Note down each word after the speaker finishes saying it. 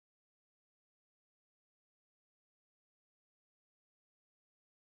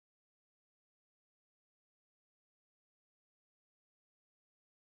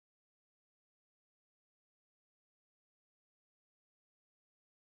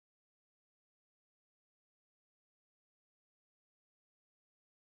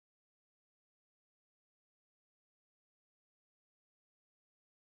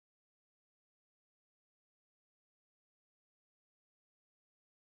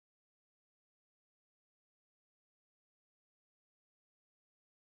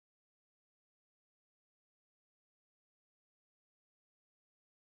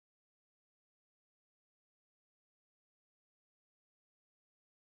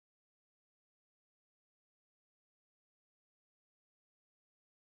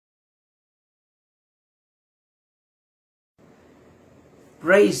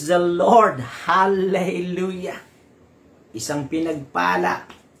Praise the Lord! Hallelujah! Isang pinagpala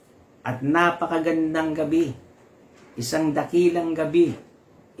at napakagandang gabi. Isang dakilang gabi.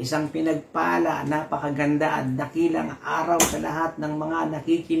 Isang pinagpala, napakaganda at dakilang araw sa lahat ng mga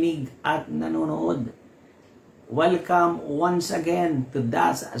nakikinig at nanonood. Welcome once again to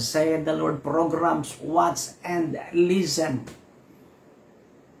Thus Saith the Lord programs, Watch and Listen.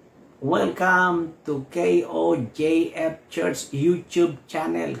 Welcome to KOJF Church YouTube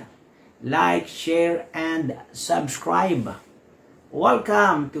channel. Like, share, and subscribe.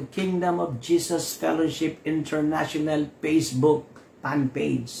 Welcome to Kingdom of Jesus Fellowship International Facebook fan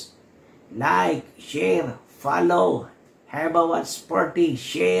page. Like, share, follow, have a watch party,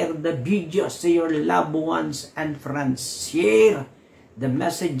 share the videos to your loved ones and friends. Share the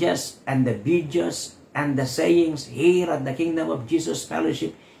messages and the videos and the sayings here at the Kingdom of Jesus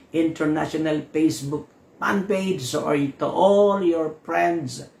Fellowship International Facebook fan page, or to all your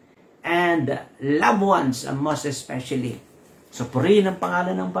friends and loved ones, most especially. So purihin ang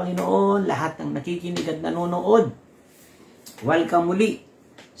pangalan ng Panginoon, lahat ng nakikinig at nanonood. Welcome muli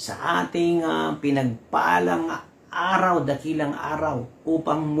sa ating pinagpalang araw, dakilang araw,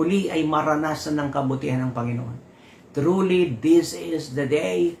 upang muli ay maranasan ng kabutihan ng Panginoon. Truly, this is the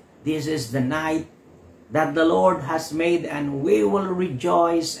day, this is the night that the Lord has made, and we will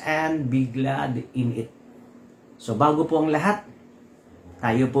rejoice and be glad in it. So bago po ang lahat,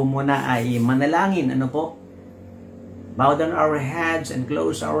 tayo po muna ay manalangin. Ano po? Bow down our heads and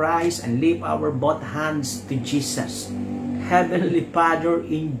close our eyes and lift our both hands to Jesus. Heavenly Father,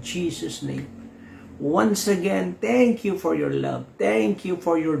 in Jesus' name, once again, thank you for your love. Thank you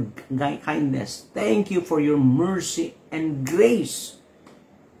for your kindness. Thank you for your mercy and grace.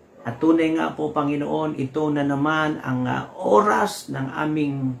 At tunay nga po, Panginoon, ito na naman ang oras ng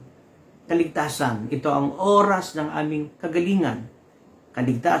aming kaligtasan. Ito ang oras ng aming kagalingan.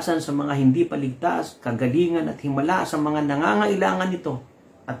 Kaligtasan sa mga hindi paligtas, kagalingan at himala sa mga nangangailangan nito.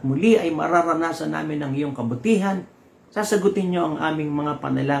 At muli ay mararanasan namin ang iyong kabutihan. Sasagutin niyo ang aming mga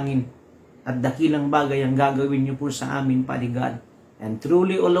panalangin at dakilang bagay ang gagawin niyo po sa amin, Padre God. And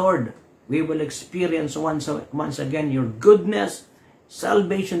truly, O Lord, we will experience once again your goodness,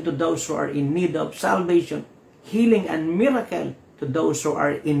 salvation to those who are in need of salvation, healing and miracle to those who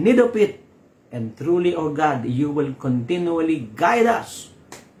are in need of it. And truly, O God, you will continually guide us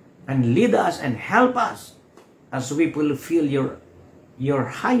and lead us and help us as we fulfill your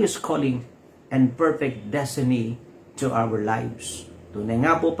highest calling and perfect destiny to our lives. Tunay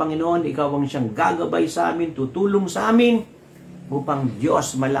nga po, Panginoon, ikaw ang siyang gagabay sa amin, tutulong sa amin upang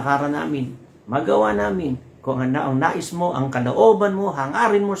Diyos malakaran namin, magawa namin kung ang nais mo, ang kalooban mo,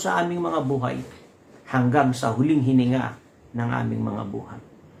 hangarin mo sa aming mga buhay hanggang sa huling hininga ng aming mga buhay.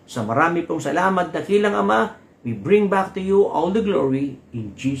 So marami pong salamat, dakilang Ama. We bring back to you all the glory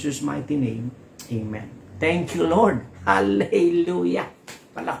in Jesus' mighty name. Amen. Thank you, Lord. Hallelujah.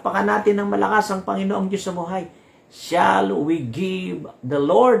 Palakpakan natin ng malakas ang Panginoong Diyos sa buhay. Shall we give the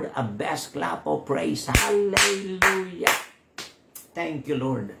Lord a best clap of praise? Hallelujah. Thank you,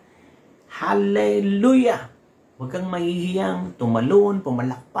 Lord. Hallelujah. Huwag kang mahihiyang tumalon,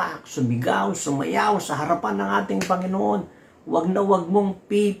 pumalakpak, sumigaw, sumayaw sa harapan ng ating Panginoon. Huwag na huwag mong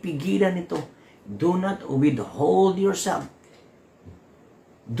pipigilan ito. Do not withhold yourself.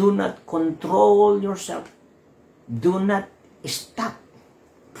 Do not control yourself. Do not stop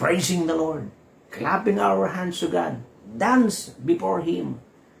praising the Lord, clapping our hands to God, dance before Him.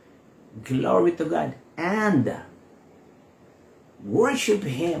 Glory to God. And worship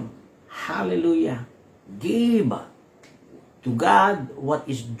Him. Hallelujah. Give to God what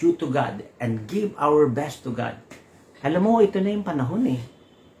is due to God and give our best to God. Alam mo, ito na yung panahon eh.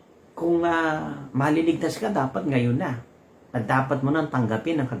 Kung maliligtas ka, dapat ngayon na. At dapat mo nang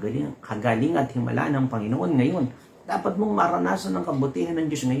tanggapin ang kagaling at himala ng Panginoon ngayon. Dapat mong maranasan ang kabutihan ng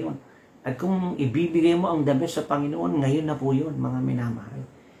Diyos ngayon. At kung ibibigay mo ang the best sa Panginoon, ngayon na po yun, mga minamahal.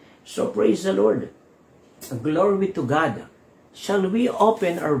 So praise the Lord. Glory to God. Shall we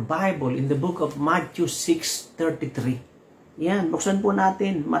open our Bible in the book of Matthew 6:33? Yan, buksan po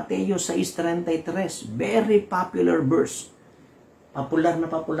natin Mateo 6:33. Very popular verse. Popular na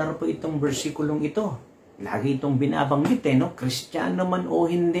popular po itong versikulong ito. Lagi itong binabanggit no? Kristiyano man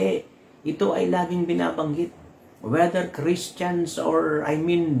o hindi, ito ay laging binabanggit. Whether Christians or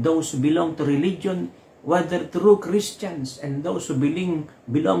those who belong to religion, whether true Christians and those who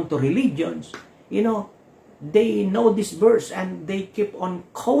belong to religions, they know this verse and they keep on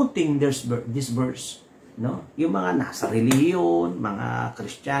quoting this verse. No? Yung mga nasa reliyon, mga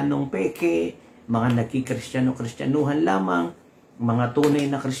Kristiyanong peke, mga nagkikristiyano-kristyanuhan lamang, mga tunay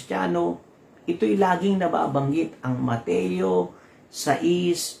na Kristiyano, ito'y laging nababanggit ang Mateo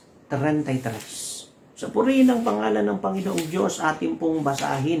 6:33. So purihin ang pangalan ng Panginoong Diyos, ating pong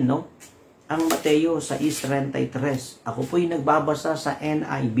basahin, no? Ang Mateo 6:33. Ako po'y nagbabasa sa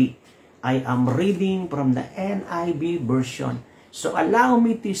NIV. I am reading from the NIV version. So allow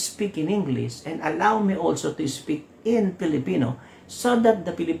me to speak in English and allow me also to speak in Filipino so that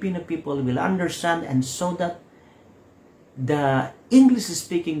the Filipino people will understand and so that the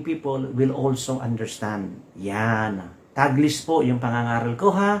English-speaking people will also understand. Yan. Taglish po yung pangangaral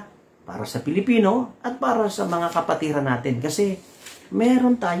ko ha, para sa Pilipino at para sa mga kapatiran natin. Kasi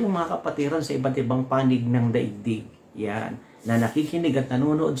meron tayong mga kapatiran sa iba't ibang panig ng daigdig. Yan. Na nakikinig at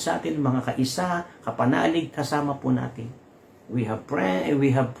nanonood sa atin, mga kaisa, kapanalig, kasama po natin. We have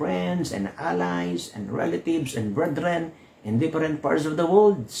friends and allies and relatives and brethren in different parts of the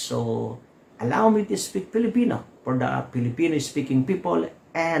world. So, allow me to speak Filipino for the Filipino-speaking people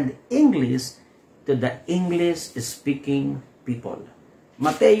and English to the English-speaking people.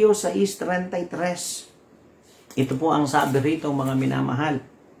 Mateo 6:33. Ito po ang sabi rito, mga minamahal.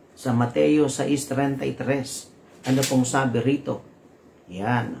 Sa Mateo 6:33. Ano pong sabi rito?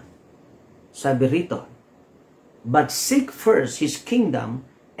 Yan. Sabi rito, but seek first His kingdom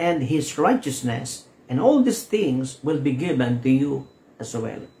and His righteousness, and all these things will be given to you as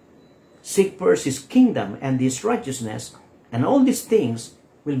well. Seek first His kingdom and His righteousness, and all these things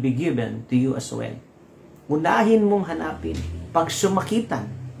will be given to you as well. Unahin mong hanapin, pagsumakitan,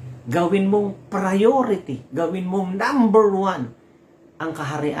 gawin mong priority, gawin mong number one, ang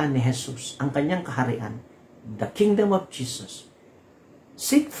kaharian ni Jesus, ang kanyang kaharian, the kingdom of Jesus.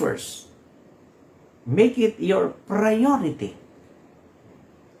 Seek first. Make it your priority.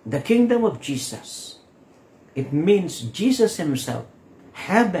 The kingdom of Jesus. It means Jesus Himself,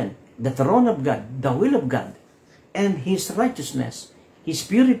 heaven, the throne of God, the will of God, and His righteousness, His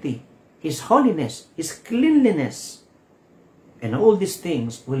purity, His holiness, His cleanliness. And all these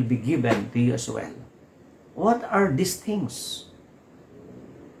things will be given to you as well. What are these things?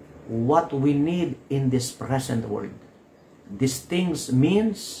 What we need in this present world. These things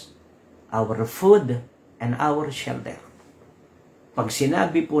means our food and our shelter. Pag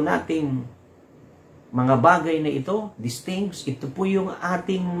sinabi po nating mga bagay na ito, these things, ito po yung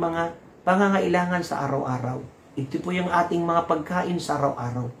ating mga pangangailangan sa araw-araw. Ito po yung ating mga pagkain sa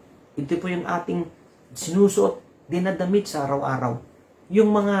araw-araw. Ito po yung ating sinusuot, dinadamit sa araw-araw.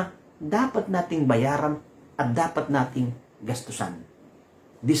 Yung mga dapat nating bayaran at dapat nating gastusan.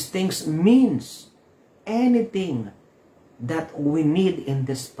 These things means anything that we need in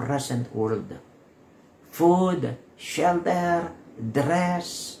this present world. Food, shelter,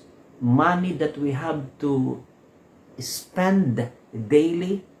 dress, money that we have to spend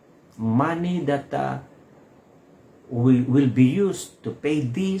daily, money that will be used to pay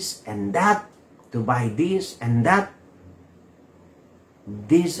this and that, to buy this and that.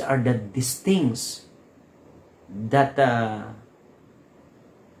 These are these things that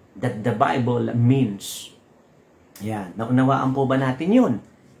the Bible means. Yan. Naunawaan po ba natin yun?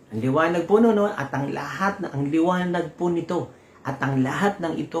 Ang liwanag po no, at ang liwanag po nito, at ang lahat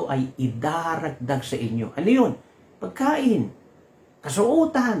ng ito ay idaragdag sa inyo. Ano yun? Pagkain,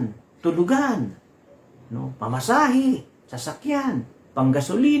 kasuotan, tulugan, no? Pamasahe, sasakyan,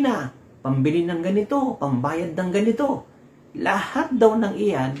 panggasolina, pambili ng ganito, pambayad ng ganito. Lahat daw ng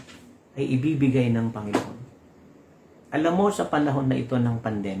iyan ay ibibigay ng Panginoon. Alam mo, sa panahon na ito ng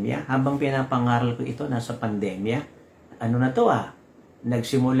pandemya, habang pinapangaral ko ito, nasa pandemya, ano na to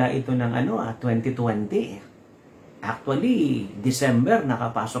nagsimula ito ng 2020. Actually, December,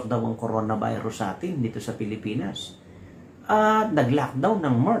 nakapasok daw ang coronavirus sa atin dito sa Pilipinas. At nag-lockdown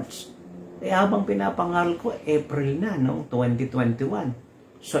ng March. Habang pinapangaral ko, April na, 2021.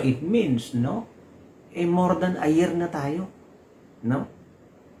 So it means, more than a year na tayo.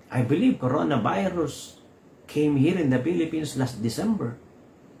 I believe coronavirus came here in the Philippines last December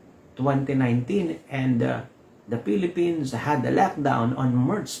 2019, and the Philippines had a lockdown on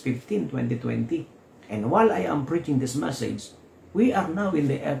March 15, 2020. And while I am preaching this message, we are now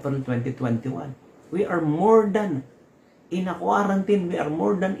in the April 2021. We are more than in a quarantine, we are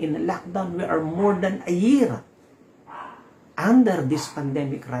more than in a lockdown, we are more than a year under this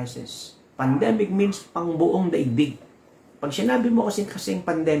pandemic crisis. Pandemic means pangbuong daigdig. Pag sinabi mo kasing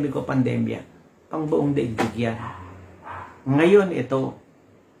pandemic o pandemya, pangbuong daigdig yan. Ngayon ito,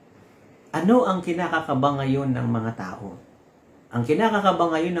 ano ang kinakakaba ngayon ng mga tao? Ang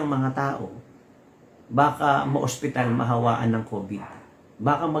kinakakaba ngayon ng mga tao, baka ma-hospital, mahawaan ng COVID.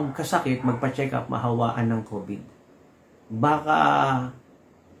 Baka magkasakit, magpa-check up, mahawaan ng COVID. Baka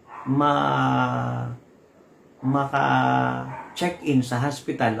maka-check-in sa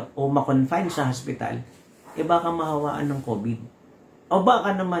hospital o ma-confine sa hospital, baka mahawaan ng COVID. O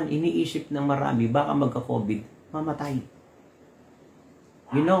baka naman iniisip ng marami, baka magka-COVID, mamatay.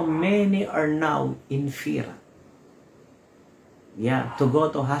 You know, many are now in fear. Yeah, to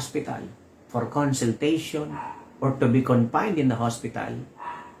go to hospital for consultation or to be confined in the hospital,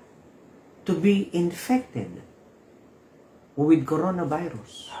 to be infected with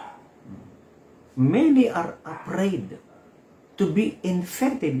coronavirus. Many are afraid to be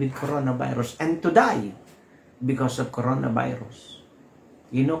infected with coronavirus and to die because of coronavirus.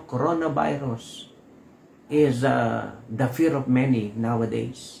 You know, coronavirus is the fear of many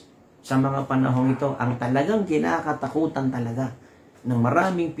nowadays. Sa mga panahong ito, ang talagang kinakatakutan talaga ng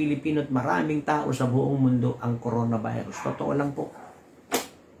maraming Pilipino at maraming tao sa buong mundo ang coronavirus. Totoo lang po.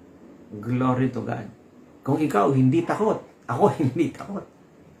 Glory to God. Kung ikaw hindi takot, ako hindi takot.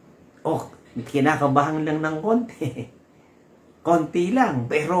 Oh, kinakabahan lang ng konti. Konti lang,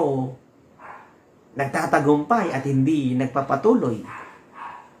 pero nagtatagumpay at hindi nagpapatuloy.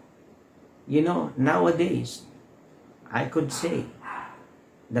 You know, nowadays, I could say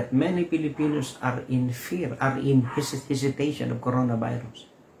that many Filipinos are in fear, are in hesitation of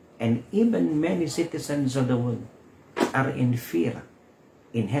coronavirus. And even many citizens of the world are in fear,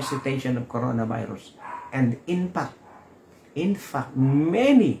 in hesitation of coronavirus. And in fact,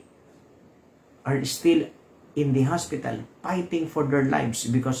 many are still in the hospital fighting for their lives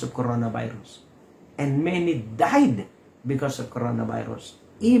because of coronavirus. And many died because of coronavirus.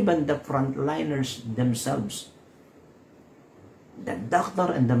 Even the frontliners themselves, the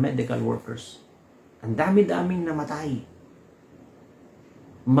doctor and the medical workers, ang dami-daming namatay.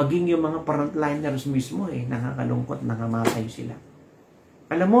 Maging yung mga frontliners mismo, nakakalungkot, nakamatay sila.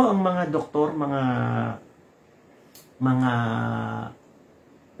 Alam mo, ang mga doktor, mga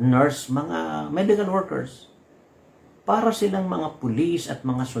nurse, mga medical workers, para silang mga pulis at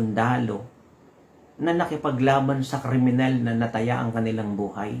mga sundalo na nakipaglaban sa kriminal na nataya ang kanilang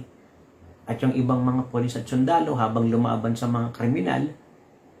buhay. At yung ibang mga pulis at sundalo, habang lumaban sa mga kriminal,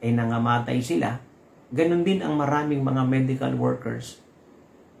 ay nangamatay sila. Ganon din ang maraming mga medical workers,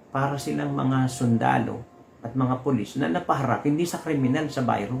 para silang mga sundalo at mga pulis na napaharap hindi sa kriminal, sa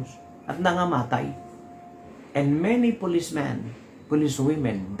virus, at nangamatay. And many policemen,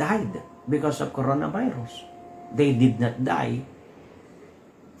 policewomen died because of coronavirus. They did not die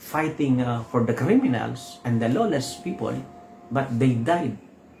fighting for the criminals and the lawless people, but they died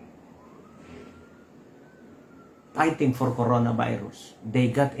fighting for coronavirus. They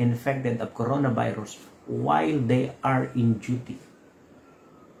got infected of coronavirus while they are in duty.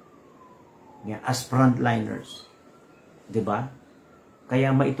 Yeah, as frontliners. Diba? Kaya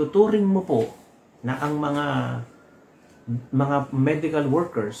maituturing mo po na ang mga medical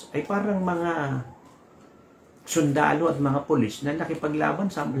workers ay parang mga sundalo at mga pulis na nakipaglaban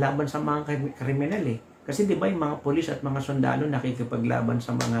sa mga kriminal Kasi di ba yung mga pulis at mga sundalo nakikipaglaban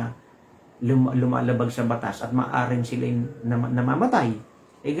sa mga lumalabag sa batas at maaring sila namamatay.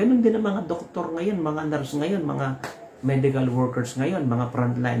 Ganun din ang mga doktor ngayon, mga nurse ngayon, mga medical workers ngayon, mga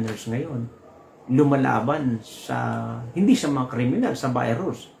frontliners ngayon. Lumalaban hindi sa mga kriminal, sa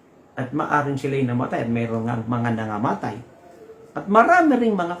virus. At maaring sila namatay at mayroong mga nangamatay. At marami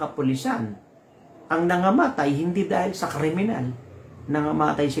ring mga kapulisan ang nangamatay hindi dahil sa kriminal,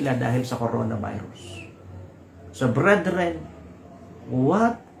 nangamatay sila dahil sa coronavirus. So brethren,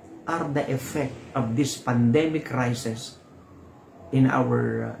 what are the effect of this pandemic crisis in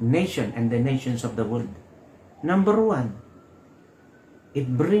our nation and the nations of the world? Number one, it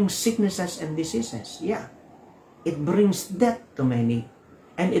brings sicknesses and diseases. Yeah, it brings death to many,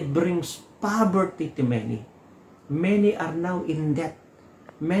 and it brings poverty to many. Many are now in debt.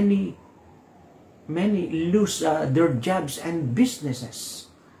 Many lose their jobs and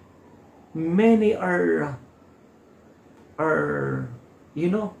businesses. Many are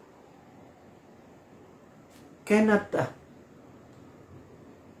cannot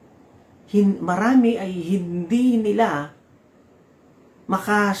marami ay hindi nila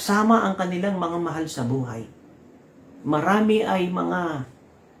makasama ang kanilang mga mahal sa buhay. Marami ay mga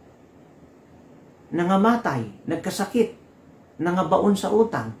nangamatay, nagkasakit, nangabaon sa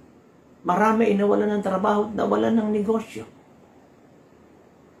utang. Marami ay nawalan ng trabaho at nawalan ng negosyo.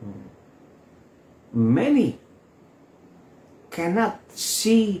 Many cannot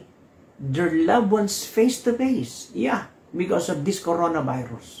see their loved ones face to face. Yeah, because of this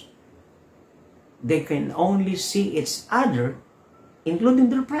coronavirus. They can only see each other,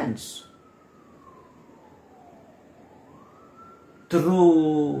 including their friends,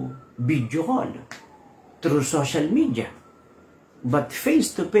 through video call, through social media. But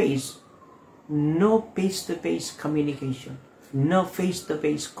face to face, no face-to-face communication, no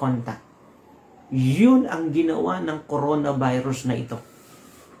face-to-face contact. Yun ang ginawa ng coronavirus na ito.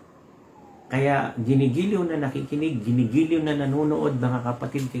 Kaya ginigiliw na nakikinig, ginigiliw na nanonood mga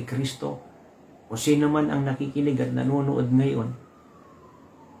kapatid kay Kristo, o sino man ang nakikinig at nanonood ngayon,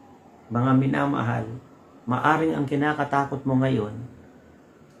 mga minamahal, maaring ang kinakatakot mo ngayon,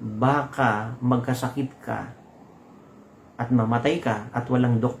 baka magkasakit ka at mamatay ka at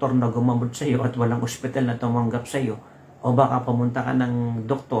walang doktor na gumamot sa iyo at walang ospital na tumanggap sa iyo, o baka pumunta ka ng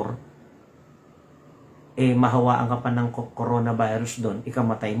doktor, mahawaan ka pa ng coronavirus doon,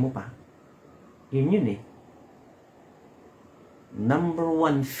 ikamatay mo pa. Yun eh. Number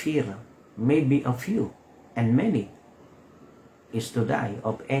one fear, maybe of you and many, is to die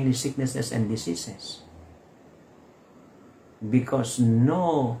of any sicknesses and diseases. Because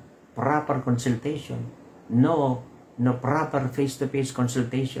no proper consultation, no proper face-to-face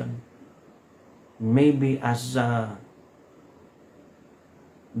consultation, maybe as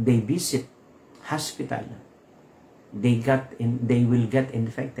they visit hospital, they will get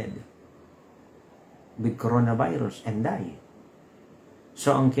infected with coronavirus and die.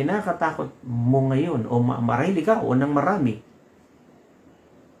 So ang kinakatakot mo ngayon, o marahil ikaw o ng marami,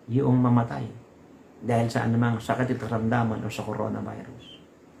 yung mamatay dahil sa anumang sakit at karamdaman o sa coronavirus.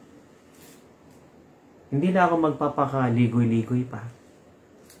 Hindi na ako magpapakaligoy-ligoy pa.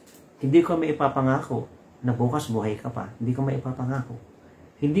 Hindi ko maipapangako na bukas buhay ka pa. Hindi ko maipapangako.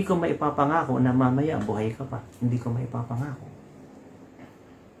 Hindi ko maipapangako na mamaya buhay ka pa. Hindi ko maipapangako.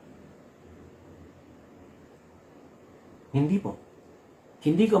 Hindi po.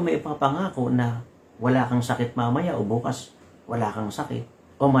 Hindi ko maipapangako na wala kang sakit mamaya o bukas wala kang sakit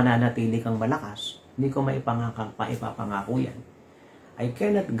o mananatili kang malakas. Hindi ko maipapangako yan. I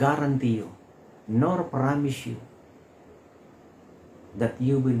cannot guarantee you nor promise you that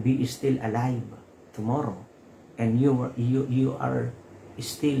you will be still alive tomorrow and you are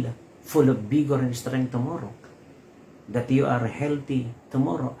still full of vigor and strength tomorrow, that you are healthy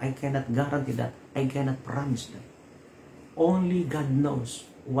tomorrow. I cannot guarantee that. I cannot promise that. Only God knows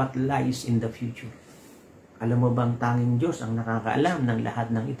what lies in the future. Alam mo bang tanging Diyos ang nakakaalam ng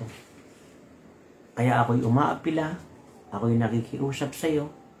lahat ng ito? Kaya ako'y umaapila, ako'y nakikiusap sa iyo,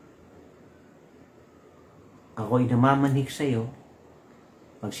 ako'y namamanhik sa iyo,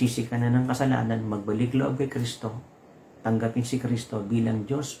 magsisi ka na ng kasalanan, magbalik loob kay Kristo, tanggapin si Kristo bilang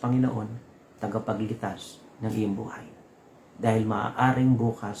Diyos Panginoon, tagapagligtas ng iyong buhay. Dahil maaaring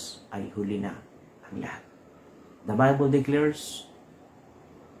bukas ay huli na ang lahat. The Bible declares,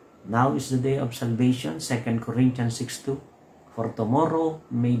 now is the day of salvation, 2 Corinthians 6:2, for tomorrow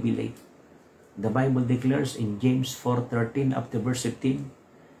may be late. The Bible declares in James 4:13 up to verse 15,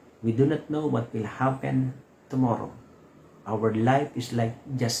 we do not know what will happen tomorrow. Our life is like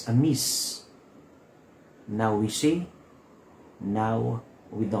just a mist. Now we see, now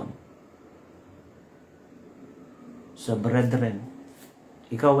we don't. So brethren,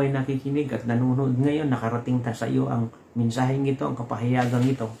 ikaw ay nakikinig at nanonood ngayon, nakarating sa iyo ang mensaheng ito, ang kapahayagang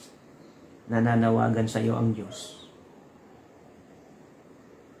ito, nananawagan sa iyo ang Diyos.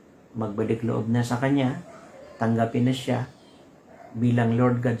 Magbalik loob na sa Kanya, tanggapin na siya bilang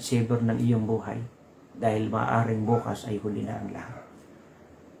Lord God Savior ng iyong buhay, dahil maaaring bukas ay huli na ang lahat.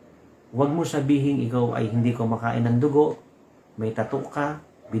 Huwag mo sabihin ikaw ay hindi kumakain ng dugo, may tattoo ka,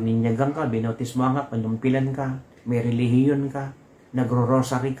 bininyagan ka, binautismo ka, panumpilan ka, may relihiyon ka,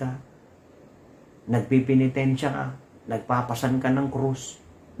 nagro-rosary ka, nagpipinitensya ka, nagpapasan ka ng krus,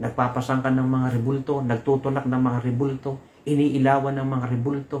 nagpapasan ka ng mga rebulto, nagtutunak ng mga rebulto, iniilawan ng mga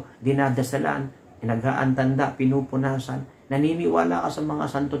rebulto, dinadasalan, nag-aantanda, pinupunasan, naniniwala ka sa mga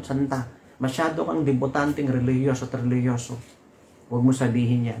santo't santa, masyado kang debutanteng reliyoso at reliyoso. Huwag mo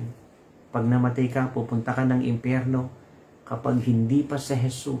sabihin yan. Pag namatay ka, pupunta ka ng impyerno kapag hindi pa si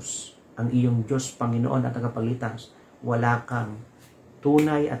Jesus ang iyong Diyos, Panginoon at tagapagligtas, wala kang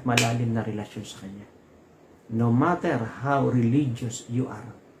tunay at malalim na relasyon sa Kanya. No matter how religious you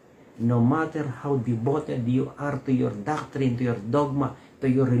are, no matter how devoted you are to your doctrine, to your dogma, to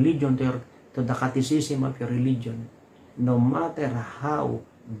your religion, to the catechism of your religion, no matter how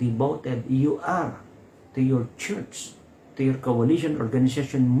devoted you are to your church, to your coalition,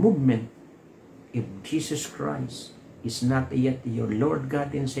 organization, movement, if Jesus Christ is not yet your Lord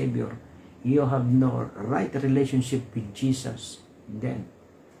God and Savior, you have no right relationship with Jesus, then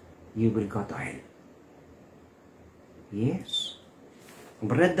you will go to hell. Yes.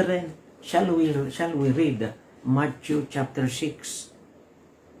 Brethren, shall we read Matthew chapter 6?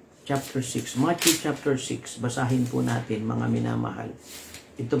 Chapter 6. Matthew chapter 6. Basahin po natin, mga minamahal.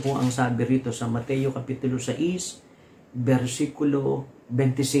 Ito po ang sabi rito sa Mateo kapitulo 6, versikulo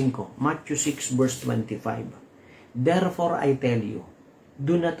 25. Matthew 6 verse 25. Therefore I tell you,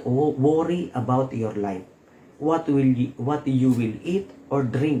 do not worry about your life, what you will eat or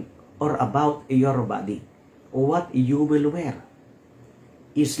drink, or about your body, what you will wear.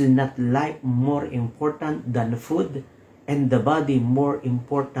 Is not life more important than food, and the body more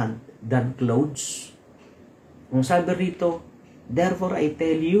important than clothes? Ang sabi rito, therefore I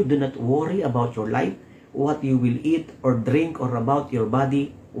tell you, do not worry about your life, what you will eat or drink, or about your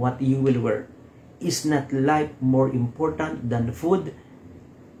body, what you will wear. Is not life more important than food,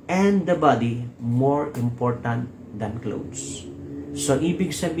 and the body more important than clothes? So,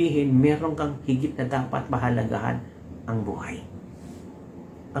 ibig sabihin, meron kang higit na dapat pahalagahan, ang buhay.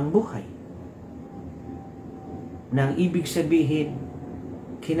 Ang buhay. Nang ibig sabihin,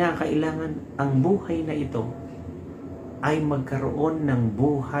 kinakailangan ang buhay na ito ay magkaroon ng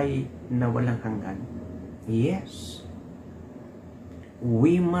buhay na walang hanggan. Yes.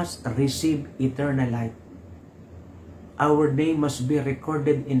 We must receive eternal life. Our name must be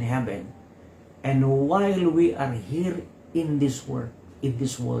recorded in heaven. And while we are here in this world, in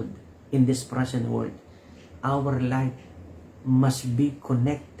this present world, our life must be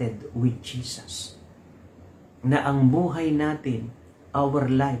connected with Jesus. Na ang buhay natin, our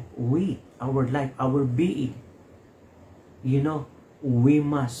life, our being, we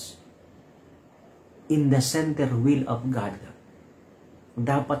must, in the center will of God,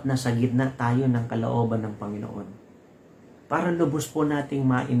 dapat nasa gitna tayo ng kalooban ng Panginoon. Para lubos po nating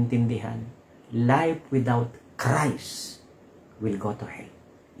maintindihan, life without Christ will go to hell.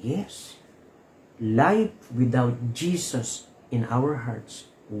 Yes. Life without Jesus in our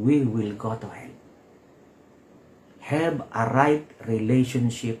hearts, we will go to hell. Have a right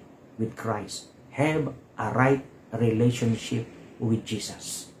relationship with Christ. Have a right relationship with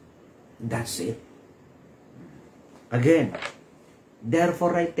Jesus. That's it. Again,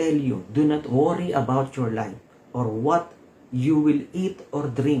 therefore I tell you, do not worry about your life, or what you will eat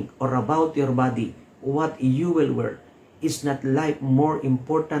or drink, or about your body, what you will wear. Is not life more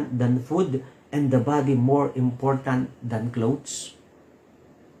important than food, and the body more important than clothes?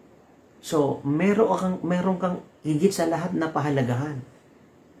 So, meron kang higit sa lahat na pahalagahan.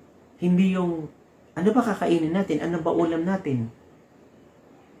 Hindi yung, ano ba kakainin natin? Ano ba ulam natin?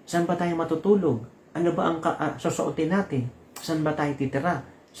 Saan ba tayo matutulog? Ano ba ang susuotin natin? Saan ba tayo titira?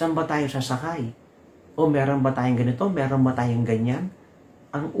 Saan ba tayo sasakay? O meron ba tayong ganito? Meron ba tayong ganyan?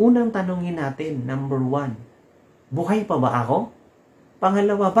 Ang unang tanongin natin, number 1, buhay pa ba ako?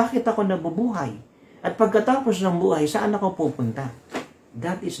 Pangalawa, bakit ako nabubuhay? At pagkatapos ng buhay, saan ako pupunta?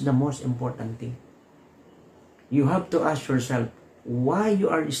 That is the most important thing. You have to ask yourself why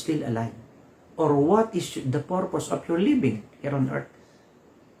you are still alive, or what is the purpose of your living here on earth.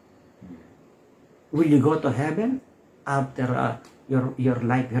 Will you go to heaven after your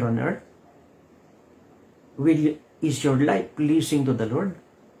life here on earth? Is your life pleasing to the Lord?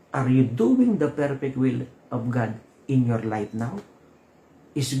 Are you doing the perfect will of God in your life now?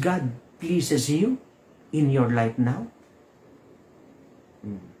 Is God pleases you in your life now?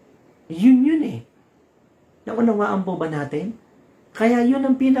 Yun eh. Naunawaan po ba natin? Kaya yun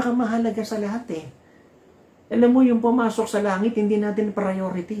ang pinakamahalaga sa lahat eh. Alam mo, yung pumasok sa langit, hindi natin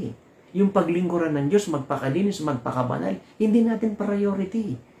priority. Yung paglingkuran ng Diyos, magpakalinis, magpakabanal, hindi natin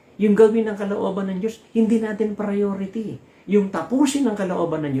priority. Yung gawin ng kalooban ng Diyos, hindi natin priority. Yung tapusin ng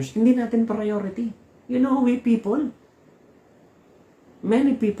kalooban ng Diyos, hindi natin priority. You know, we people,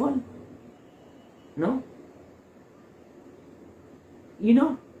 many people, no? You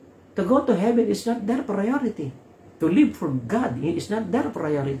know, to go to heaven is not their priority. To live for God is not their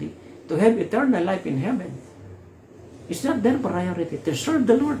priority. To have eternal life in heaven is not their priority. To serve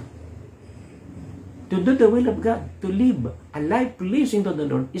the Lord, to do the will of God, to live a life pleasing to the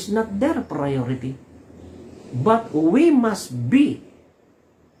Lord is not their priority. But we must be,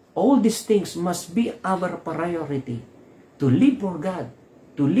 all these things must be our priority. To live for God,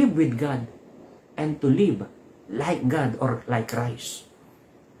 to live with God, and to live like God or like Christ.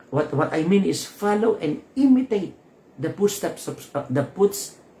 What I mean is follow and imitate the footsteps of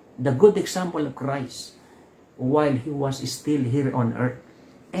the good example of Christ while he was still here on earth,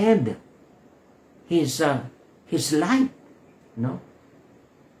 and his life, no,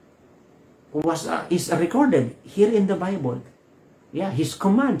 is recorded here in the Bible. Yeah, his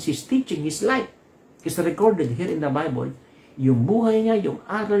commands, his teaching, his life is recorded here in the Bible. Yung buhay niya, yung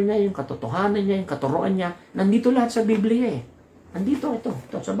aral niya, yung katotohanan niya, yung katuruan niya, nandito lahat sa Biblia eh. Nandito ito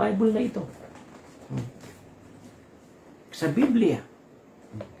sa Bible na ito. Sa Biblia.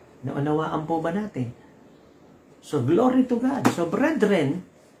 Naunawaan po ba natin? So, glory to God. So, brethren,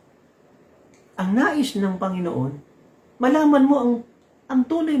 ang nais ng Panginoon, malaman mo ang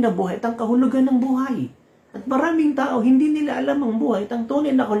tunay na buhay at ang kahulugan ng buhay. At maraming tao, hindi nila alam ang buhay, ang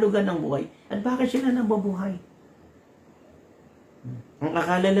tunay na kahulugan ng buhay, at bakit sila nabubuhay. Ang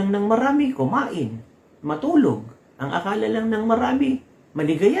akala lang ng marami, kumain, matulog. Ang akala lang ng marami,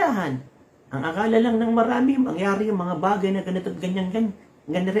 maligayahan. Ang akala lang ng marami, mangyari yung mga bagay na ganito at ganyan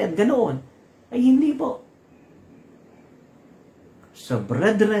at ganoon. Ay hindi po. So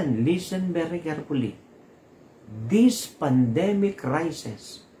brethren, listen very carefully. This pandemic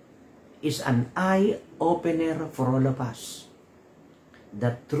crisis is an eye-opener for all of us.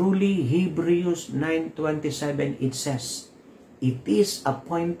 That truly Hebrews 9:27 it says, it is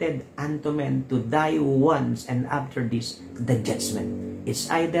appointed unto men to die once, and after this, the judgment.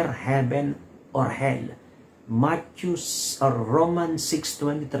 It's either heaven or hell. Matthew or Romans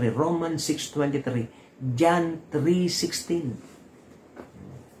 6:23, John 3:16.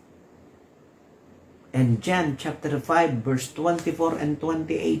 And John chapter 5 verse 24 and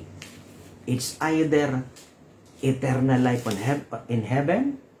 28. It's either eternal life in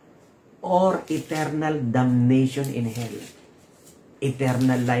heaven or eternal damnation in hell.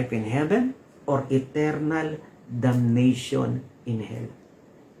 Eternal life in heaven or eternal damnation in hell.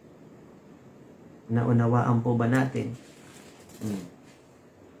 Naunawaan po ba natin?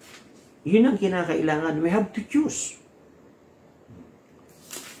 Yun ang kinakailangan. We have to choose.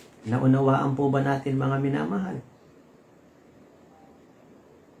 Naunawaan po ba natin, mga minamahal?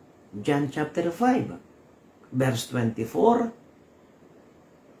 John chapter 5, verse 24,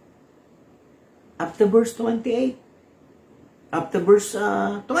 up to verse 28, up to verse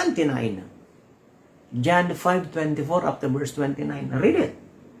 29. John 5:24 up to verse 29. Read it.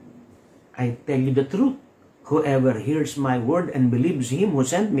 I tell you the truth. Whoever hears my word and believes him who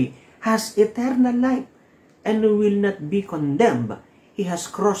sent me has eternal life and will not be condemned. He has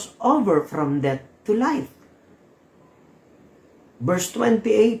crossed over from death to life. Verse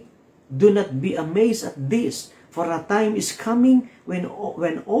 28, do not be amazed at this, for a time is coming when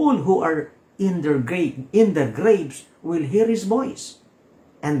all who are in their graves will hear his voice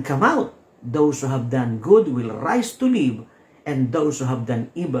and come out. Those who have done good will rise to live, and those who have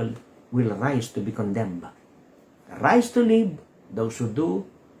done evil will rise to be condemned. Rise to live, those who do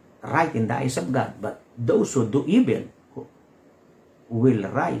right in the eyes of God, but those who do evil will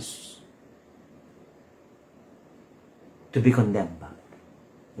rise to be condemned.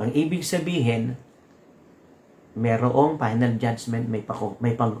 Ang ibig sabihin, merong final judgment, may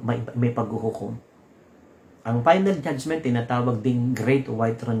paghuhukom. Ang final judgment, tinatawag ding Great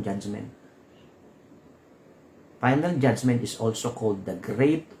White Throne Judgment. Final judgment is also called the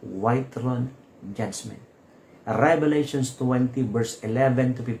Great White Throne Judgment. Revelations 20 verse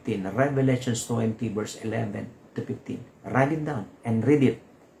 11 to 15. Revelations 20 verse 11 to 15. Write it down and read it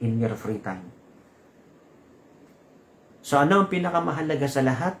in your free time. So ano ang pinakamahalaga sa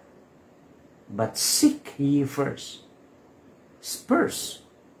lahat? But seek ye first. First,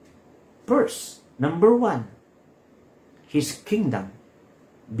 number one, His kingdom.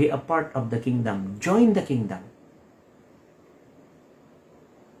 Be a part of the kingdom. Join the kingdom.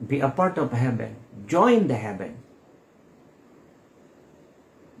 Be a part of heaven. Join the heaven.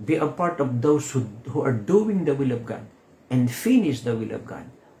 Be a part of those who are doing the will of God and finish the will of God.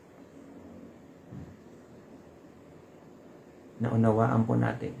 Naunawaan po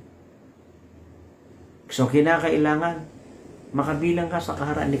natin. So, kinakailangan makabilang ka sa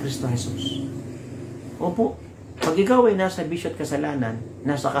kaharaan ni Kristo Jesus. Opo, pag ikaw ay nasa bisyo at kasalanan,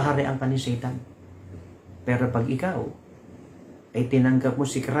 nasa kaharian ka ni Satan. Pero pag ikaw ay tinanggap mo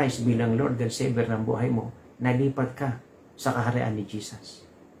si Christ bilang Lord and Savior ng buhay mo, nalipat ka sa kaharian ni Jesus.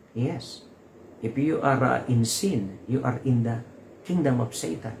 Yes. If you are in sin, you are in the kingdom of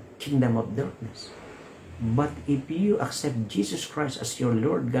Satan, kingdom of darkness. But if you accept Jesus Christ as your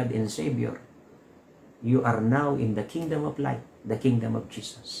Lord, God, and Savior, you are now in the kingdom of light, the kingdom of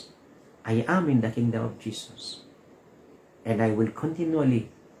Jesus. I am in the kingdom of Jesus. And I will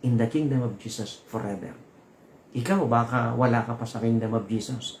continually in the kingdom of Jesus forever. Ikaw, baka wala ka pa sa kingdom of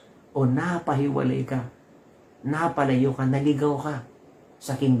Jesus. O napahiwalay ka, napalayo ka, naligaw ka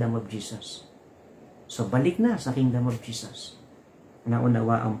sa kingdom of Jesus. So balik na sa kingdom of Jesus.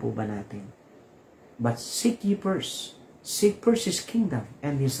 Naunawaan po ba natin? But seek ye first. Seek first His kingdom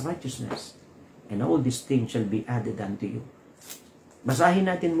and His righteousness. And all these things shall be added unto you. Basahin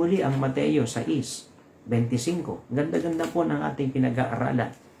natin muli ang Mateo 6:25. Ganda-ganda po ng ating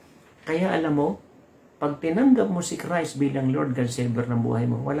pinag-aaralan. Kaya alam mo, pag tinanggap mo si Christ bilang Lord God Savior ng buhay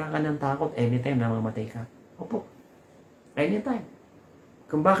mo, wala ka ng takot anytime na mamatay ka. Opo. Anytime.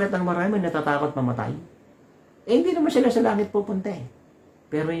 Kung bakit ang marami natatakot mamatay? Hindi naman sila sa langit pupunta eh.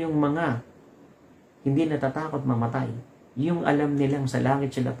 Pero yung mga hindi natatakot mamatay, Yung alam nilang sa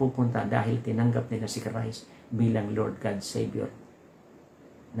langit sila pupunta dahil tinanggap nila si Christ bilang Lord God Savior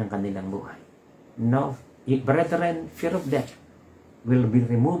ng kanilang buhay. No, brethren, fear of death will be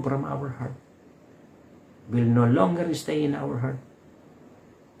removed from our heart. Will no longer stay in our heart.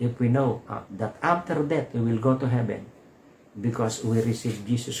 If we know that after death we will go to heaven because we receive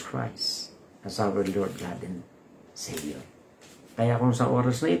Jesus Christ as our Lord God and Savior. Kaya kung sa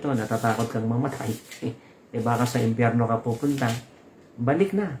oras na ito natatakot kang mamatay, baka sa impyerno ka pupunta,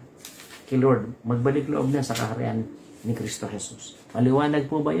 balik na kay Lord. Magbalik loob na sa kaharian ni Kristo Jesus. Maliwanag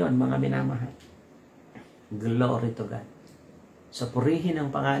po ba yon, mga minamahal? Glory to God. Sa purihin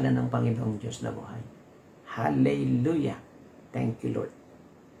ang pangalan ng Panginoong Diyos na buhay. Hallelujah. Thank you, Lord.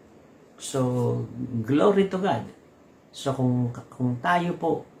 So, glory to God. So, kung tayo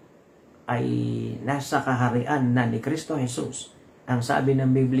po ay nasa kaharian na ni Kristo Jesus, ang sabi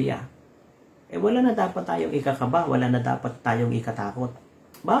ng Biblia, wala na dapat tayong ikakaba, wala na dapat tayong ikatakot.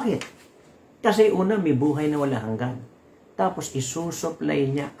 Bakit? Kasi una, may buhay na wala hanggan. Tapos isusupply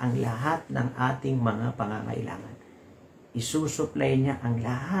niya ang lahat ng ating mga pangangailangan. Isusupply niya ang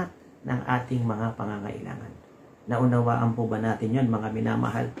lahat ng ating mga pangangailangan. Naunawaan po ba natin yun, mga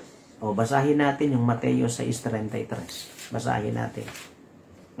minamahal? O basahin natin yung Mateo 6:33. Basahin natin.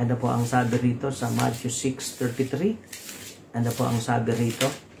 Ano po ang sabi rito sa Matthew 6:33? Ano po ang sabi rito?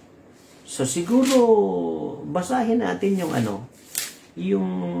 So siguro basahin natin yung yung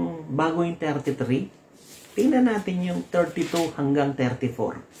bago yung 33. Tingnan natin yung 32 hanggang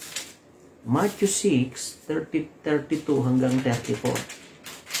 34. Matthew 6, 32 hanggang 34.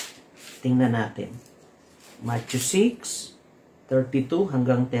 Tingnan natin. Matthew 6, 32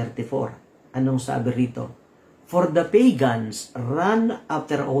 hanggang 34. Anong sabi rito? For the pagans run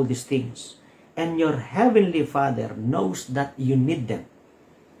after all these things, and your heavenly Father knows that you need them.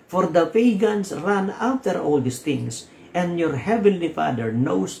 For the pagans run after all these things, and your heavenly Father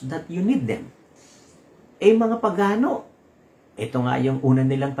knows that you need them. Mga pagano, ito nga yung una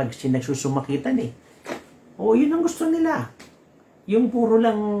nilang pag nagsusumakitan yun ang gusto nila. Yung puro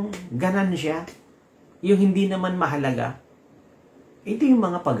lang ganansya, yung hindi naman mahalaga. Ito yung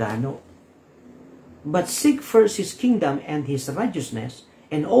mga pagano. But seek first His kingdom and His righteousness,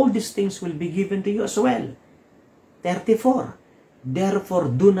 and all these things will be given to you as well. 34.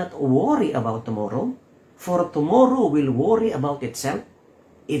 Therefore, do not worry about tomorrow, for tomorrow will worry about itself.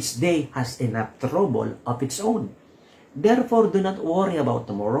 Each day has enough trouble of its own. Therefore, do not worry about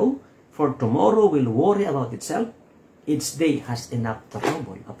tomorrow, for tomorrow will worry about itself. Each day has enough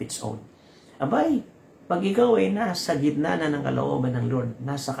trouble of its own. Abay, pag ikaw ay nasa gitna na ng kalooban ng Lord,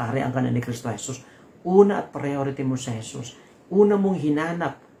 nasa kaharian ka na ni Kristo Jesus, una at priority mo sa Jesus. Una mong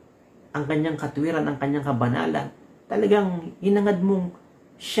hinanap ang kanyang katwiran, ang kanyang kabanalan. Talagang hinangad mong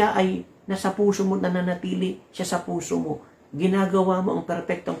siya ay nasa puso mo, nananatili siya sa puso mo. Ginagawa mo ang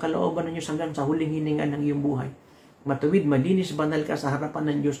perpektong kalooban ng Diyos hanggang sa huling hininga ng iyong buhay. Matuwid, malinis, banal ka sa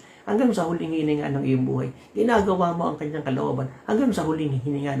harapan ng Diyos hanggang sa huling hininga ng iyong buhay. Ginagawa mo ang kanyang kalooban hanggang sa huling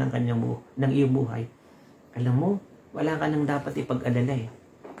hininga ng iyong buhay. Alam mo, wala ka nang dapat ipag-alala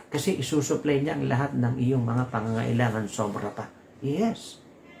Kasi isusupply niya ang lahat ng iyong mga pangangailangan, sobra pa. Yes.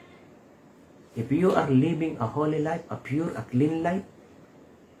 If you are living a holy life, a pure, a clean life,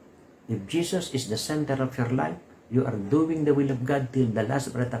 if Jesus is the center of your life, you are doing the will of God till the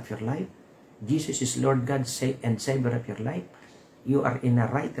last breath of your life, Jesus is Lord God and Savior of your life, you are in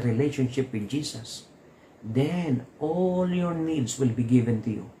a right relationship with Jesus, then all your needs will be given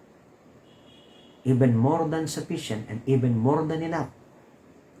to you. Even more than sufficient and even more than enough.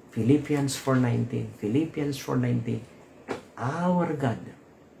 Philippians 4:19. Philippians 4:19. Our God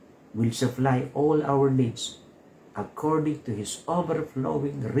will supply all our needs according to His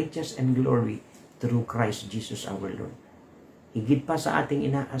overflowing riches and glory through Christ Jesus our Lord. Higit pa sa ating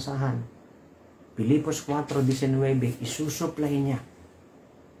inaasahan, Pilipos 4:19, isusupply niya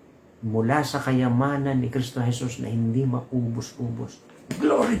mula sa kayamanan ni Kristo Jesus na hindi maubos-ubos.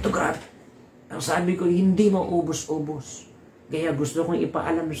 Glory to God! Ang sabi ko, hindi maubos-ubos. Kaya gusto kong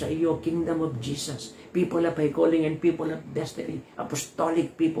ipaalam sa iyo, Kingdom of Jesus, people of high calling and people of destiny,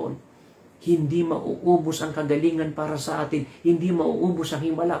 apostolic people, hindi mauubos ang kagalingan para sa atin, hindi mauubos ang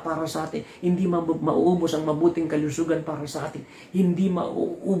himala para sa atin, hindi mauubos ang mabuting kalusugan para sa atin, hindi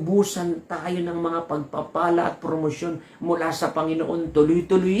mauubusan tayo ng mga pagpapala at promosyon mula sa Panginoon.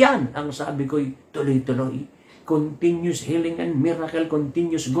 Tuloy-tuloy yan. Ang sabi ko'y tuloy-tuloy. Continuous healing and miracle,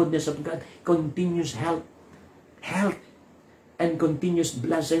 continuous goodness of God, continuous health, and continuous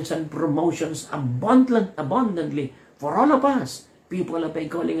blessings and promotions abundantly for all of us, people of high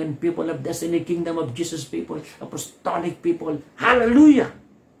calling and people of destiny, Kingdom of Jesus people, apostolic people. Hallelujah!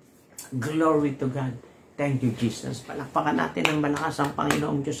 Glory to God. Thank you, Jesus. Palakpakan natin ng malakas ang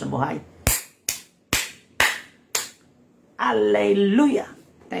Panginoong Diyos sa buhay. Hallelujah!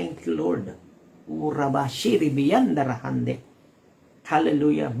 Thank you, Lord.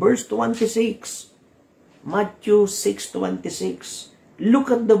 Hallelujah. Verse 26. Matthew 6:26. Look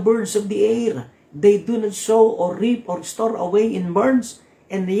at the birds of the air. They do not sow or reap or store away in barns,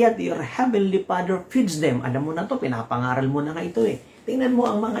 and yet your heavenly Father feeds them. Alam mo na to, pinapangaral mo na nga ito eh. Tingnan mo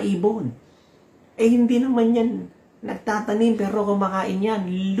ang mga ibon. Hindi naman yan nagtatanim pero kumakain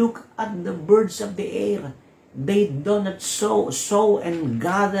yan. Look at the birds of the air. They do not sow and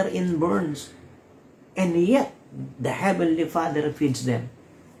gather in barns, and yet the Heavenly Father feeds them.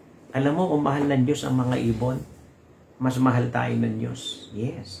 Alam mo kung mahal ng Diyos ang mga ibon, mas mahal tayo ng Diyos.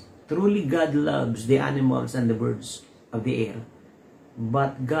 Yes. Truly God loves the animals and the birds of the air.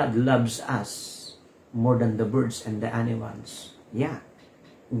 But God loves us more than the birds and the animals. Yeah.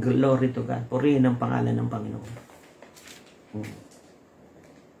 Glory to God. Purihin ang pangalan ng Panginoon.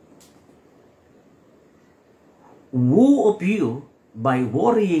 Who of you, by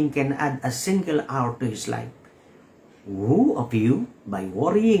worrying, can add a single hour to his life? Who of you, by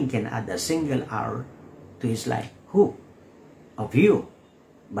worrying, can add a single hour to his life? Who of you,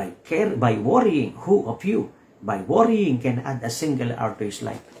 by worrying, who of you, by worrying, can add a single hour to his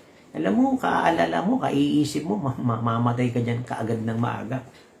life? Alam mo, kaalala mo, kaiisip mo, mamamatay ka dyan kaagad ng maaga.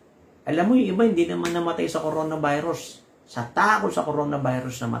 Alam mo, yung iba hindi naman namatay sa coronavirus. Sa takot sa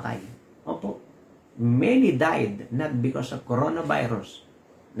coronavirus namatay. Opo. Many died not because of coronavirus,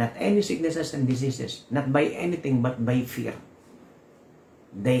 not any sicknesses and diseases, not by anything but by fear.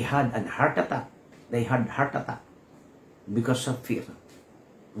 They had a heart attack. They had heart attack because of fear.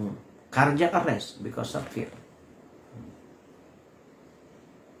 Cardiac arrest because of fear.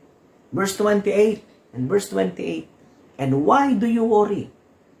 Verse 28 and verse 28. And why do you worry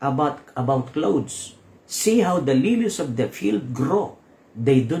about clothes? See how the lilies of the field grow.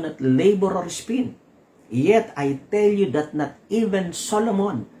 They do not labor or spin. Yet I tell you that not even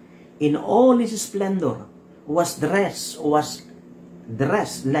Solomon, in all his splendor, was dressed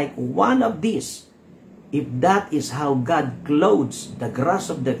like one of these. If that is how God clothes the grass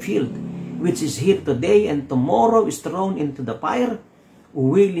of the field, which is here today and tomorrow is thrown into the fire,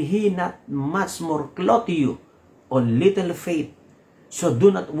 will he not much more clothe you, O little faith? So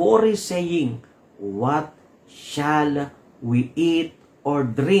do not worry, saying, what shall we eat or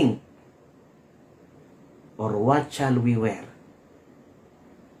drink? Or what shall we wear?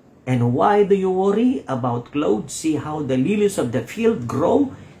 And why do you worry about clothes? See how the lilies of the field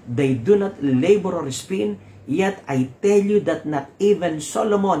grow. They do not labor or spin. Yet I tell you that not even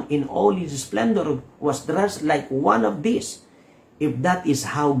Solomon in all his splendor was dressed like one of these. If that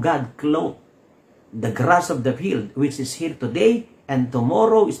is how God clothed the grass of the field, which is here today and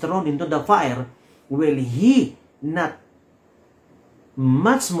tomorrow is thrown into the fire, will he not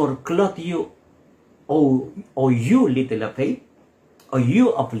much more clothe you, O you little of faith? O you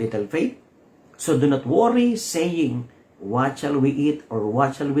of little faith? So do not worry, saying, what shall we eat, or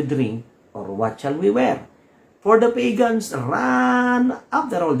what shall we drink, or what shall we wear? For the pagans run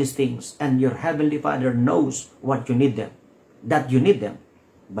after all these things, and your heavenly Father knows what you need them, that you need them.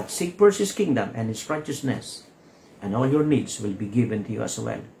 But seek first His kingdom and His righteousness, and all your needs will be given to you as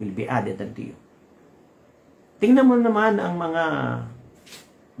well, will be added unto you. Tingnan mo naman ang mga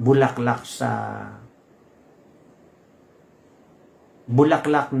bulaklak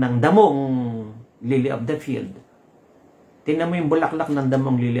ng damong lily of the field. Tingnan mo yung bulaklak ng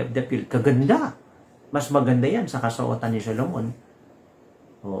damong lily of the field. Kaganda. Mas maganda yan sa kasuotan ni Solomon.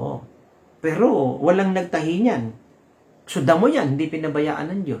 Oo. Pero walang nagtahi niyan. So damo yan, hindi pinabayaan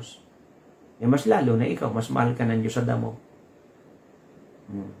ng Diyos. Mas lalo na ikaw, mas mahal ka ng Diyos sa damo.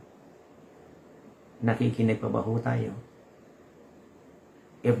 Nakikinig pa ba ho tayo?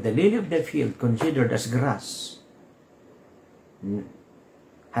 If the lily of the field, considered as grass,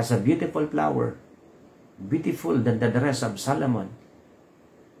 has a beautiful flower, beautiful than the dress of Solomon,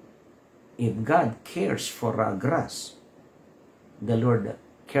 if God cares for grass, the Lord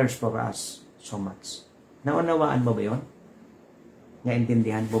cares for us so much. Naunawaan mo ba yun?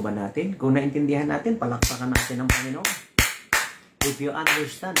 Naintindihan po ba natin? Kung naintindihan natin, palakpakan natin ang Panginoon. If you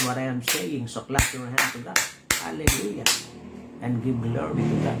understand what I am saying, so clap your hand to God. Hallelujah. And give glory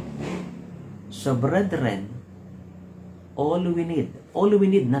to God. So brethren, all we need,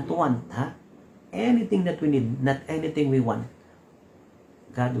 not want, anything that we need, not anything we want,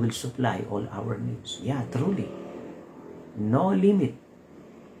 God will supply all our needs. Yeah, truly. No limit.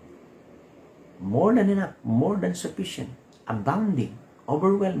 More than enough, more than sufficient, abounding,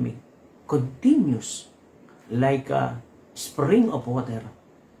 overwhelming, continuous, like a spring of water,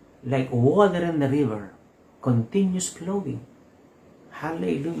 like water in the river, continuous flowing.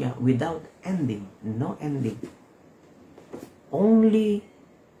 Hallelujah. Without ending. No ending. Only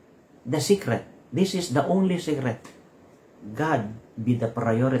the secret. This is the only secret. God be the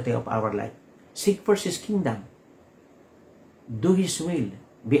priority of our life. Seek first His kingdom. Do His will.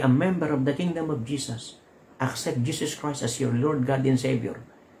 Be a member of the kingdom of Jesus. Accept Jesus Christ as your Lord, God, and Savior.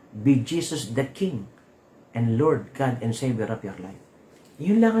 Be Jesus the King and Lord, God, and Savior of your life.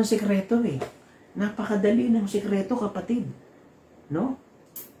 Yun lang ang sikreto eh. Napakadali ng sikreto, kapatid. No?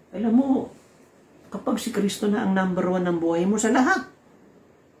 Alam mo, kapag si Kristo na ang number 1 ng buhay mo sa lahat,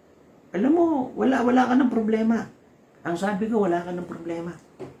 alam mo, wala ka ng problema. Ang sabi ko, wala ka ng problema.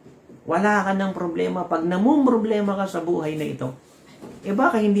 Wala ka ng problema. Pag namumroblema ka sa buhay na ito,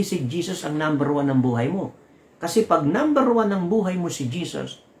 baka hindi si Jesus ang number 1 ng buhay mo. Kasi pag number 1 ng buhay mo si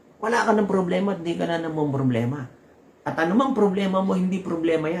Jesus, wala ka ng problema at hindi ka na namumroblema. At anumang problema mo, hindi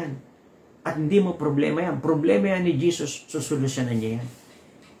problema yan. At hindi mo problema yan. Problema yan ni Jesus, susolusyonan niya yan.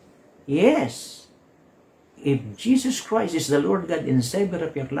 Yes. If Jesus Christ is the Lord God and Savior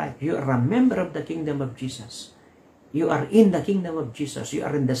of your life, you are a member of the kingdom of Jesus. You are in the kingdom of Jesus. You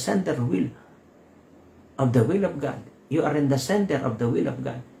are in the center will of the will of God. You are in the center of the will of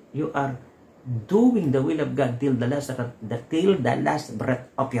God. You are doing the will of God till the last breath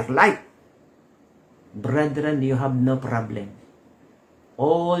of your life. Brethren, you have no problem.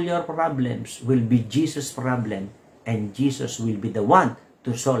 All your problems will be Jesus' problem, and Jesus will be the one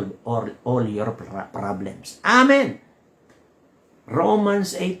to solve all your problems. Amen!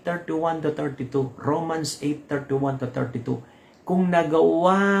 Romans 8:31-32. Romans 8:31-32. Kung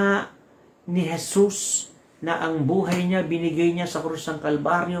nagawa ni Jesus na ang buhay niya, binigay niya sa krus ng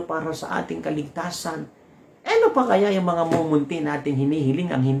Kalbaryo para sa ating kaligtasan, ano pa kaya yung mga mumunti nating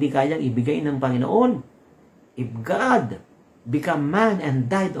hinihiling ang hindi kayang ibigay ng Panginoon? If God become man and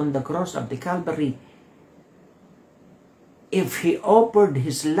died on the cross of the Calvary, if He offered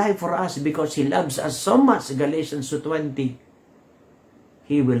His life for us because He loves us so much, Galatians 2:20,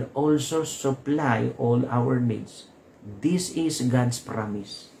 He will also supply all our needs. This is God's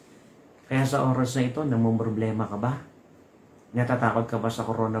promise. Kaya sa oras na ito, namumroblema ka ba? Natatakot ka ba sa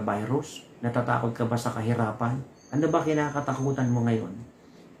coronavirus? Natatakot ka ba sa kahirapan? Ano ba kinakatakutan mo ngayon?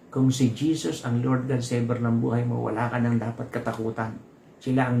 Kung si Jesus ang Lord God Savior ng buhay mo, wala ka nang dapat katakutan.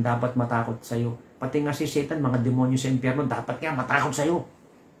 Sila ang dapat matakot sa iyo. Pati nga si Satan, mga demonyo sa impyerno, dapat nga matakot sa iyo.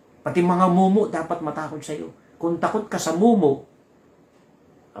 Pati mga mumu, dapat matakot sa iyo. Kung takot ka sa mumu,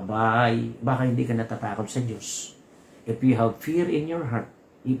 abay, baka hindi ka natatakot sa Diyos. If you have fear in your heart,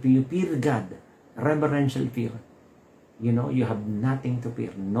 if you fear God, reverential fear, you know, you have nothing to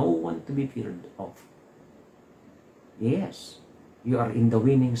fear. No one to be feared of. Yes, you are in the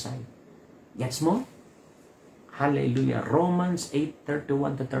winning side. Gets mo? Hallelujah. Romans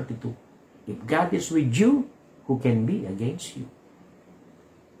 8:31-32. If God is with you, who can be against you?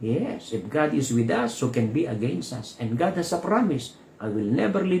 Yes, if God is with us, who can be against us? And God has a promise. I will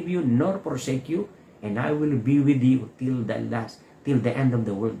never leave you nor forsake you, and I will be with you till the end of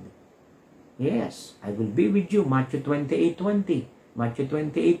the world. Yes, I will be with you. Matthew 28:20. Matthew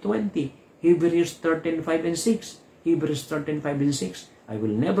 28:20. Hebrews 13:5-6. Hebrews 13:5-6. I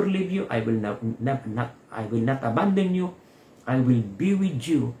will never leave you. I will not abandon you. I will be with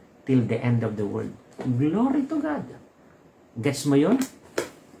you till the end of the world. Glory to God. Gets mo yun?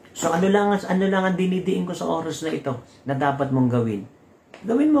 So ano lang ang dinidiin ko sa oras na ito na dapat mong gawin?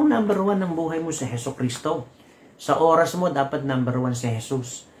 Gawin mo ang number 1 ng buhay mo sa Hesus Kristo. Sa oras mo, dapat number 1 si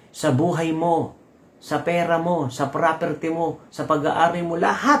Jesus. Sa buhay mo, sa pera mo, sa property mo, sa pag-aari mo,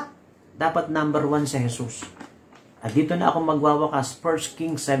 lahat dapat number 1 si Jesus. At dito na ako magwawakas, 1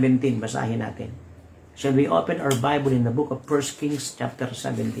 Kings 17, basahin natin. Shall we open our Bible in the book of 1 Kings chapter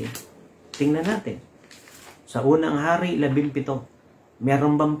 17? Tingnan natin. Sa unang hari, 17.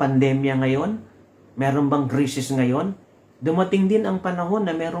 Meron bang pandemya ngayon? Meron bang krisis ngayon? Dumating din ang panahon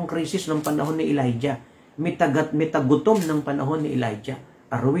na merong krisis ng panahon ni Elijah. May tagutom ng panahon ni Elijah.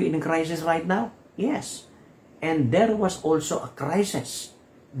 Are we in crisis right now? Yes. And there was also a crisis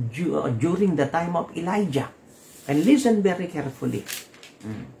during the time of Elijah. And listen very carefully.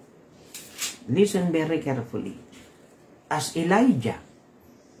 Listen very carefully. As Elijah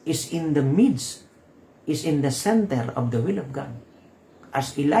is in the midst, is in the center of the will of God,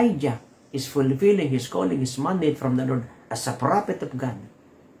 as Elijah is fulfilling his calling, his mandate from the Lord as a prophet of God,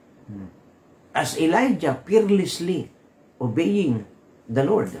 as Elijah fearlessly obeying the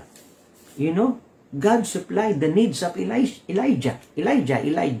Lord, you know, God supplied the needs of Elijah.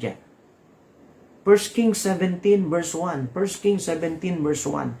 1 Kings 17 verse 1. 1 Kings 17 verse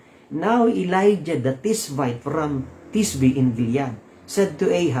 1. Now Elijah the Tishbite from Tishbe in Gilead said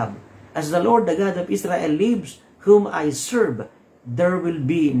to Ahab, As the Lord, the God of Israel lives, whom I serve, there will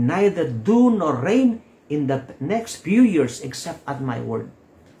be neither dew nor rain in the next few years except at my word.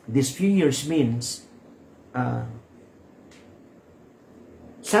 This few years means 7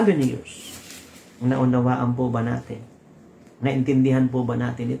 years. Naunawaan po ba natin? Naintindihan po ba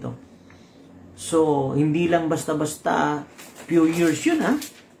natin ito? So, hindi lang basta-basta few years yun, ha?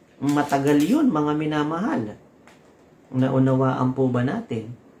 Matagal yun, mga minamahal. Naunawaan po ba natin?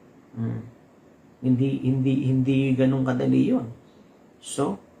 Hindi ganun kadali yun.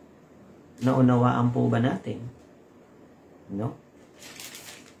 So, naunawaan po ba natin? No?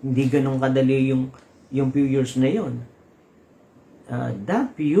 Hindi ganun kadali yung few years na yun.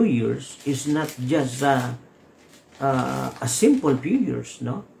 That few years is not just a simple few years,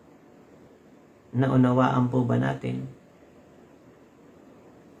 no? Naunawaan po ba natin?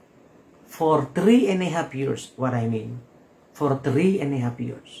 For 3.5 years, what I mean? For 3.5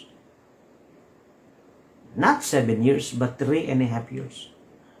 years. Not 7 years, but 3.5 years.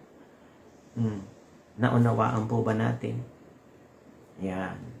 Naunawaan po ba natin?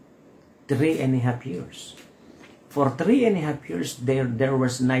 Yan. 3.5 years. For 3.5 years, there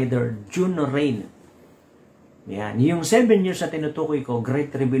was neither dew nor rain. Yan. Yung 7 years na tinutukoy ko,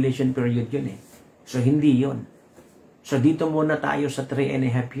 Great Tribulation period yun eh. So, hindi yun. So, dito muna tayo sa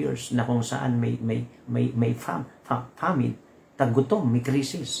 3.5 years na kung saan may famine, tagutom, may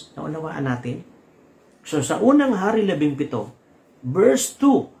crisis. Naunawaan natin? So, sa unang hari 17, verse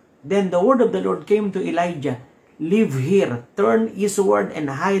 2, Then the word of the Lord came to Elijah, Live here, turn eastward and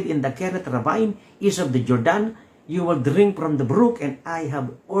hide in the Kerith ravine, east of the Jordan. You will drink from the brook, and I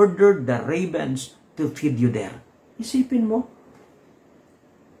have ordered the ravens to feed you there. Isipin mo,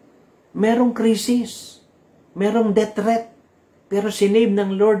 merong krisis, merong death threat, pero sinave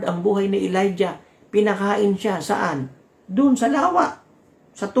ng Lord ang buhay ni Elijah. Pinakain siya, saan? Doon sa lawa,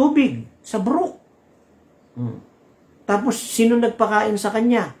 sa tubig, sa brook. Tapos, sino nagpakain sa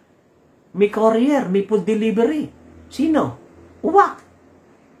kanya? May courier, may food delivery. Sino? Uwak.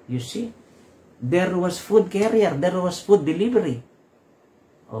 You see? There was food carrier, there was food delivery.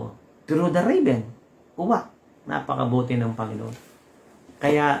 Through the raven. Uwak. Napakabuti ng Panginoon.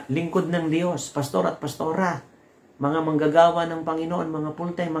 Kaya, lingkod ng Diyos, pastor at pastora, mga manggagawa ng Panginoon, mga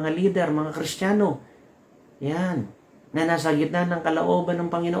full-time, mga leader, mga Kristiyano, yan, na nasa gitna ng kalooban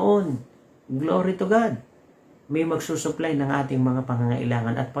ng Panginoon. Glory to God. May magsusupply ng ating mga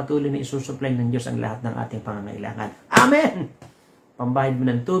pangangailangan at patuloy na isusupply ng Diyos ang lahat ng ating pangangailangan. Amen! Pambayad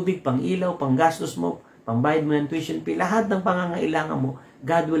mo ng tubig, pang-ilaw, panggastos mo, pambayad mo ng tuition fee, lahat ng pangangailangan mo,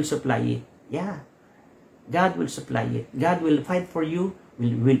 God will supply it. Yeah. God will supply it. God will fight for you,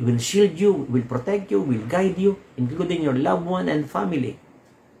 will shield you, will protect you, will guide you, including your loved one and family.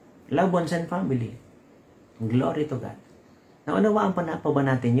 Loved ones and family. Glory to God. Naunawaan pa ba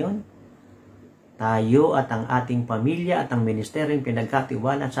natin yon? Tayo at ang ating pamilya at ang ministeryong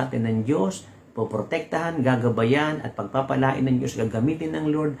pinagkatiwala sa atin ng Diyos, poprotektahan, gagabayan at pagpapalain ng Diyos, gagamitin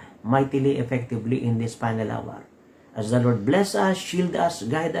ng Lord mightily effectively in this final hour. As the Lord bless us, shield us,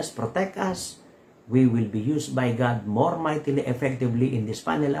 guide us, protect us, we will be used by God more mightily effectively in this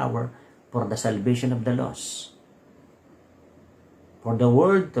final hour for the salvation of the lost. For the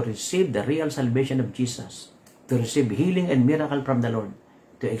world to receive the real salvation of Jesus, to receive healing and miracle from the Lord,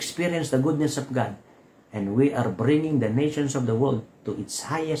 to experience the goodness of God, and we are bringing the nations of the world to its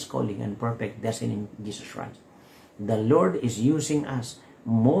highest calling and perfect destiny in Jesus Christ. The Lord is using us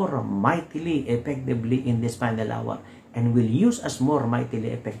more mightily effectively in this final hour, and will use us more mightily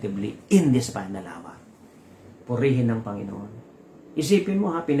effectively in this final hour. Purihin ng Panginoon. Isipin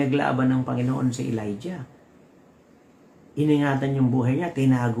mo ha, pinaglaban ng Panginoon si Elijah. Iningatan yung buhay niya,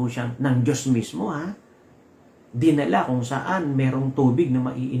 tinago siya ng Diyos mismo ha. Dinala kung saan merong tubig na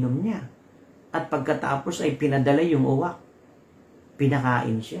maiinom niya. At pagkatapos ay pinadala yung uwak.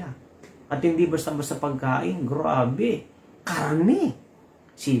 Pinakain siya. At hindi basta-basta pagkain, grabe, karne.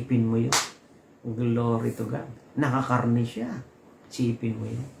 Sipin mo yun. Glory to God. Nakakarne siya. Sipin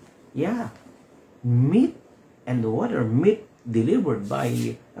mo yun. Yeah. Meat and water. Meat delivered by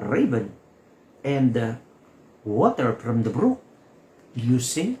raven. And water from the brook. You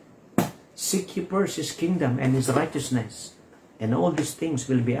see? Seek ye first His kingdom and His righteousness, and all these things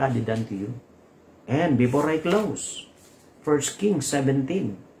will be added unto you. And before I close, 1 Kings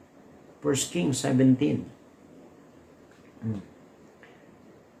 17. 1 Kings 17.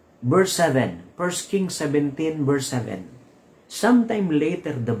 Verse 7. 1 Kings 17, verse 7. Sometime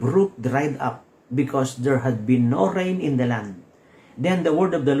later, the brook dried up, because there had been no rain in the land. Then the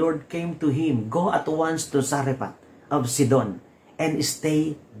word of the Lord came to him, Go at once to Zarephath of Sidon, and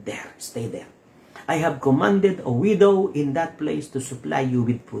stay there. Stay there. I have commanded a widow in that place to supply you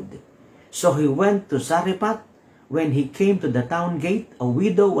with food. So he went to Zarephath. When he came to the town gate, a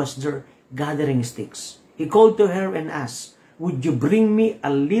widow was there gathering sticks. He called to her and asked, "Would you bring me a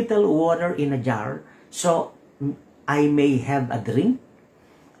little water in a jar so I may have a drink?"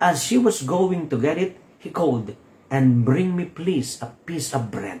 As she was going to get it, he called, "And bring me please a piece of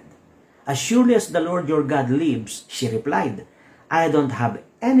bread." "As surely as the Lord your God lives," she replied, "I don't have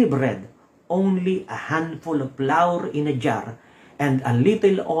any bread, only a handful of flour in a jar and a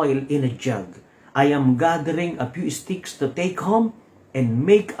little oil in a jug. I am gathering a few sticks to take home and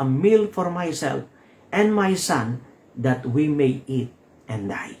make a meal for myself and my son, that we may eat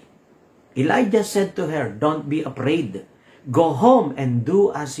and die." Elijah said to her, "Don't be afraid. Go home and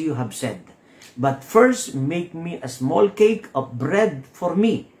do as you have said. But first make me a small cake of bread for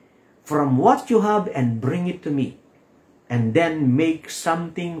me from what you have and bring it to me. And then make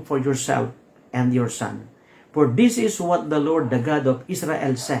something for yourself and your son. For this is what the Lord, the God of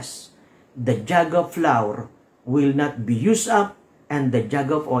Israel, says. The jug of flour will not be used up, and the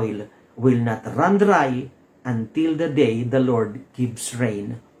jug of oil will not run dry until the day the Lord gives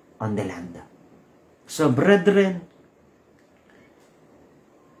rain on the land." So, brethren,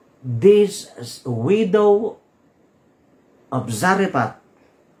 this widow of Zarephath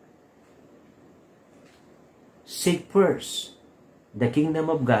seek first the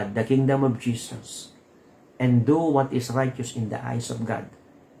kingdom of God, the kingdom of Jesus, and do what is righteous in the eyes of God.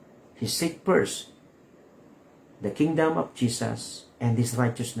 He seek first the kingdom of Jesus and His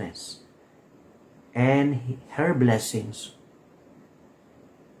righteousness, and her blessings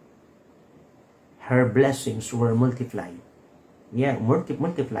were multiplied. Yeah,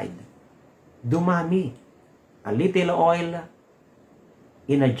 multiplied. Dumami. A little oil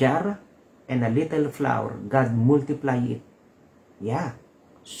in a jar and a little flour. God multiply it. Yeah.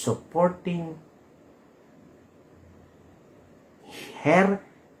 Supporting her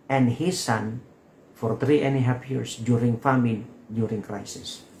and his son for 3.5 years during famine, during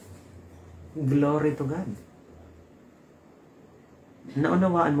crisis. Glory to God.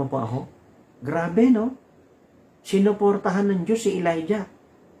 Naunawaan mo po ako? Grabe, no? Sinuportahan ng Diyos si Elijah.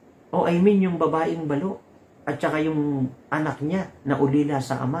 Yung babaeng balo. At saka yung anak niya na ulila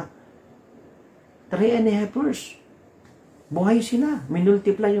sa ama. 3.5 years. Buhay sila.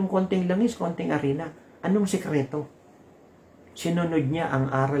 Minultiply yung konting langis, konting arena. Anong sekreto? Sinunod niya ang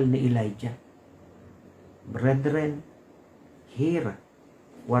aral ni Elijah. Brethren, hear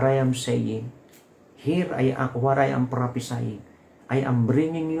what I am saying. Hear what I am prophesying. I am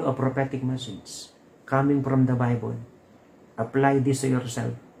bringing you a prophetic message coming from the Bible. Apply this to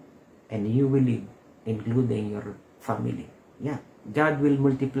yourself and you will live, including your family. Yeah, God will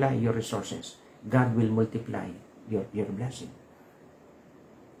multiply your resources. God will multiply your blessing.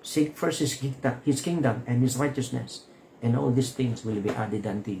 Seek first His kingdom and His righteousness, and all these things will be added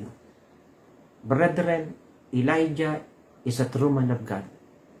unto you. Brethren, Elijah is a true man of God,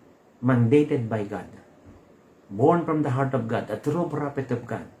 mandated by God, born from the heart of God, a true prophet of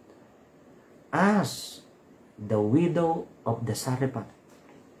God, as the widow of the Zarephath.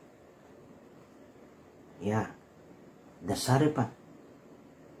 Yeah, the Zarephath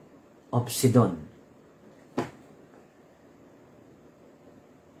of Sidon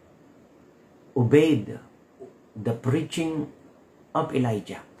obeyed the preaching of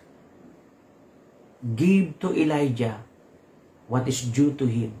Elijah. Give to Elijah what is due to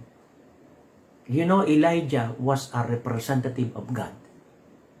him. You know, Elijah was a representative of God.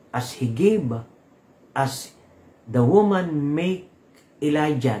 As he gave, as the woman make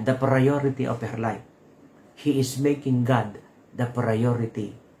Elijah the priority of her life, he is making God the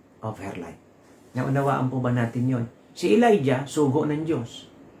priority of her life. Naunawaan po ba natin yon? Si Elijah, sugo ng Diyos.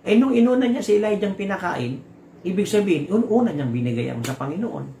 Nung inuna niya si Elijah ang pinakain, ibig sabihin, una niyang binigay ang sa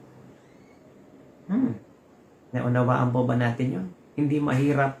Panginoon. Naunawaan po ba natin yon? Hindi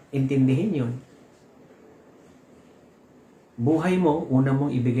mahirap intindihin yon. Buhay mo, una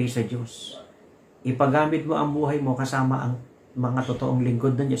mong ibigay sa Diyos. Ipagamit mo ang buhay mo kasama ang mga totoong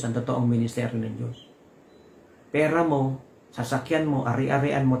lingkod ng Diyos, ang totoong ministeryo ng Diyos. Pera mo, sasakyan mo,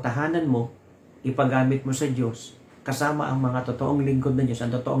 ari-arian mo, tahanan mo, ipagamit mo sa Diyos, kasama ang mga totoong lingkod ng Diyos,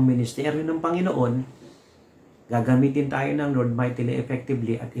 ang totoong ministeryo ng Panginoon, gagamitin tayo ng Lord mightily,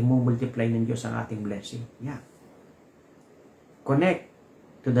 effectively, at imumultiply ng Diyos ang ating blessing. Yeah. Connect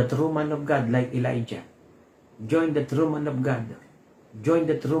to the true man of God like Elijah. Join the true man of God. Join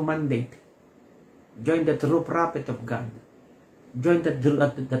the true mandate. Join the true prophet of God. Join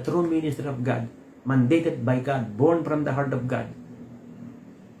the true ministry of God, mandated by God, born from the heart of God.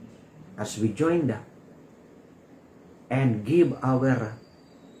 As we join that and give our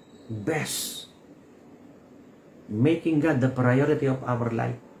best, making God the priority of our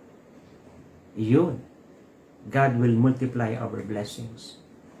life, yun, God will multiply our blessings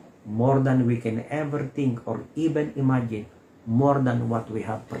more than we can ever think or even imagine, more than what we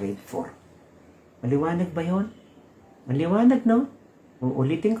have prayed for. Maliwanag ba yun? Maliwanag, no?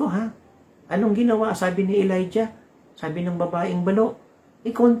 Uulitin ko, ha? Anong ginawa? Sabi ni Elijah, sabi ng babaeng balo,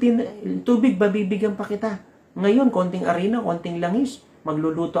 konting tubig, babibigyan pa kita. Ngayon, konting arena, konting langis,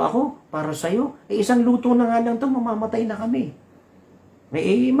 magluluto ako para sa'yo. Isang luto na nga lang ito, mamamatay na kami.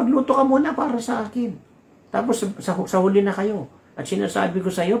 Magluto ka muna para sa akin. Tapos, sa huli na kayo. At sinasabi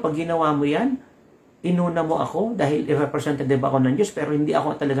ko sa'yo, pag ginawa mo yan, inuna mo ako dahil representative ako ng Diyos, pero hindi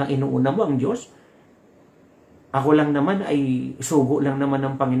ako talagang inuuna mo ang Diyos. Ako lang naman ay sugo lang naman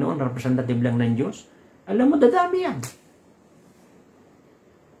ng Panginoon, representative lang ng Diyos. Alam mo, dadami yan.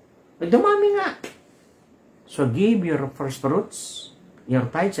 Dumami nga. So give your first fruits, your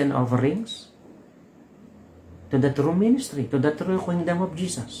tithes and offerings to the true ministry, to the true kingdom of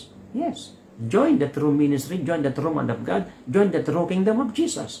Jesus. Yes. Join the true ministry, join the true man of God, join the true kingdom of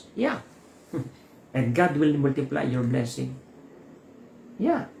Jesus. Yeah. And God will multiply your blessing.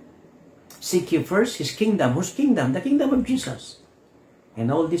 Yeah. Seek ye first His kingdom. Whose kingdom? The kingdom of Jesus.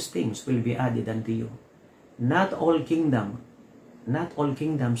 And all these things will be added unto you. Not all kingdoms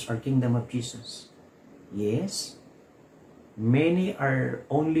are kingdom of Jesus. Yes. Many are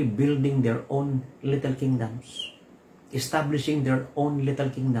only building their own little kingdoms, establishing their own little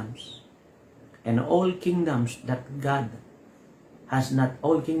kingdoms. And all kingdoms that God has not,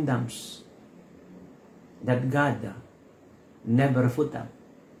 all kingdoms that God never put up,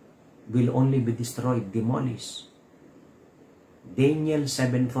 will only be destroyed, demolished. Daniel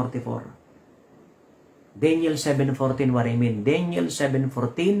 7:44. Daniel 7:14, what I mean? Daniel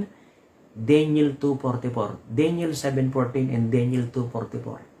 7:14, Daniel 2:44. Daniel 7:14 and Daniel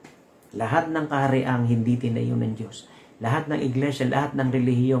 2:44. Lahat ng kahariang hindi tinayo ng Diyos. Lahat ng iglesia, lahat ng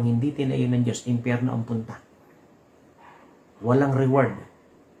relihiyong hindi tinayo ng Diyos, impyerno ang punta. Walang reward.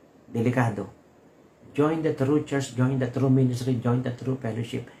 Delikado. Join the true church, join the true ministry, join the true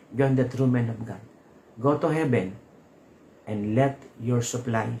fellowship, join the true men of God. Go to heaven and let your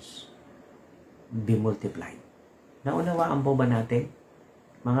supplies be multiplied. Naunawaan po ba natin?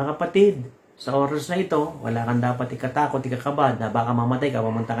 Mga kapatid, sa oras na ito, wala kang dapat ikatakot, ikakabad na baka mamatay ka,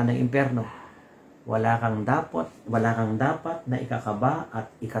 mamunta ka ng impyerno. Wala kang dapat na ikakaba at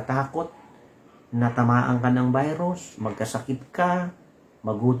ikatakot na tamaan ka ng virus, magkasakit ka,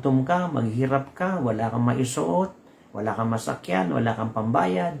 magutom ka, maghirap ka, wala kang maisuot, wala kang masakyan, wala kang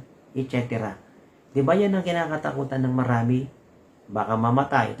pambayad, etc. Di ba yan ang kinakatakutan ng marami? Baka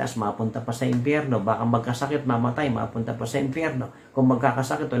mamatay, tas mapunta pa sa impyerno. Baka magkasakit, mamatay, mapunta pa sa impyerno. Kung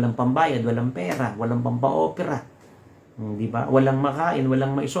magkakasakit, walang pambayad, walang pera, walang pampaopera. Di ba? Walang makain,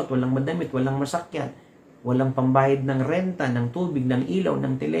 walang maisuot, walang madamit, walang masakyan, walang pambayad ng renta, ng tubig, ng ilaw,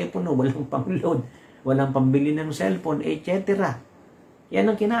 ng telepono, walang pang-load, walang pambili ng cellphone, etc.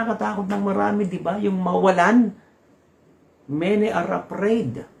 Yan ang kinakatakot ng marami, di ba? Yung mawalan. Many are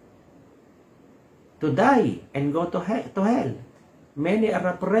afraid to die and go to hell. Many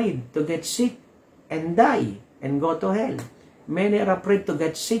are afraid to get sick and die and go to hell. Many are afraid to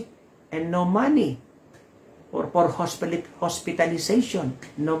get sick and no money for hospitalization,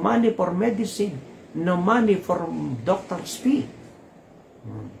 no money for medicine, no money for doctor's fee.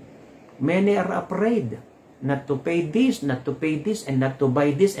 Many are afraid not to pay this, not to pay this, and not to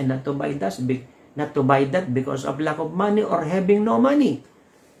buy this, and not to buy that, not to buy that because of lack of money or having no money.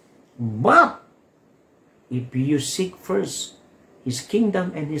 But if you seek first His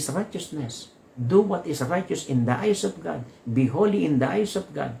kingdom and His righteousness, do what is righteous in the eyes of God, be holy in the eyes of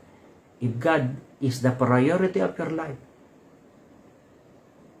God. If God is the priority of your life,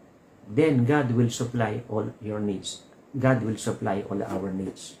 then God will supply all your needs. God will supply all our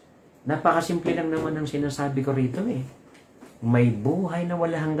needs. Napakasimple lang naman ang sinasabi ko rito eh. May buhay na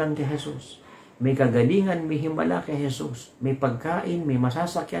wala hanggang kay Jesus. May kagalingan, may himala kay Jesus. May pagkain, may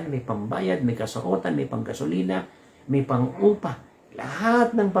masasakyan, may pambayad, may kasuotan, may panggasolina, may pangupa.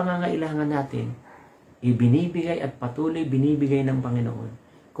 Lahat ng pangangailangan natin, ibinibigay at patuloy binibigay ng Panginoon.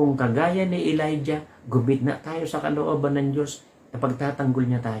 Kung kagaya ni Elijah, gubit na tayo sa kalooban ng Diyos na pagtatanggol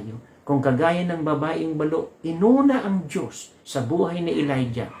niya tayo. Kung kagaya ng babaeng balo, inuna ang Diyos sa buhay ni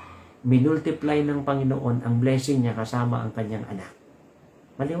Elijah, minultiply ng Panginoon ang blessing niya kasama ang kanyang anak.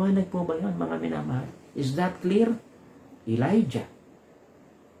 Maliwanag po ba yun, mga minamahal? Is that clear? Elijah.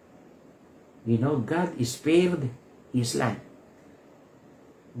 You know, God spared his land.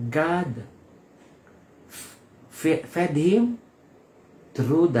 God fed him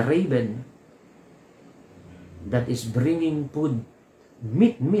through the raven that is bringing food,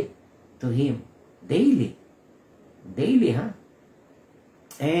 meat to him daily. Daily, ha?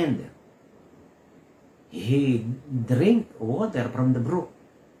 And He drank water from the brook.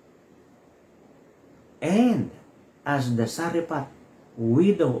 And as the Sarephat,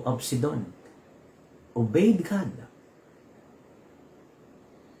 widow of Sidon, obeyed God,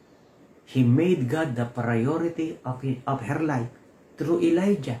 he made God the priority of her life through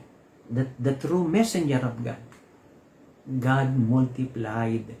Elijah, the true messenger of God. God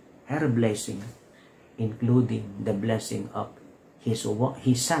multiplied her blessing, including the blessing of his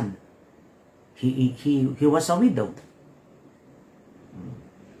son. He was a widow.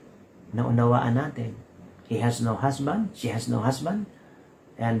 Naunawaan natin. He has no husband, she has no husband,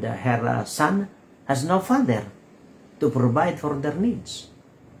 and her son has no father to provide for their needs.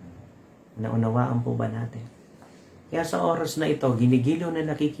 Naunawaan po ba natin? Kaya sa oras na ito, ginigiliw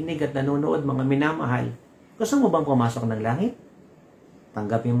na nakikinig at nanonood, mga minamahal, gusto mo bang pumasok ng langit?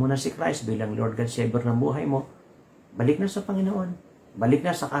 Tanggapin mo na si Christ bilang Lord God Savior ng buhay mo. Balik na sa Panginoon. Balik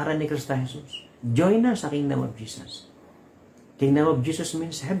na sa karan ni Kristo Jesus. Join na sa Kingdom of Jesus. Kingdom of Jesus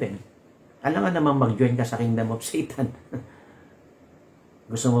means heaven. Alam nga naman mag-join ka sa Kingdom of Satan.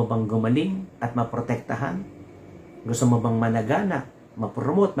 Gusto mo bang gumaling at maprotektahan? Gusto mo bang managana,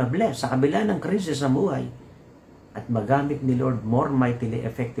 mapromote, mabless sa kabila ng krisis ng buhay? At magamit ni Lord more mightily,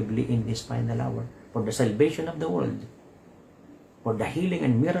 effectively in this final hour for the salvation of the world, for the healing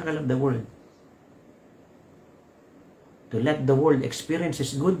and miracle of the world, to let the world experience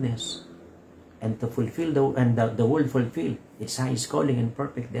His goodness, and to fulfill the world fulfill its highest calling and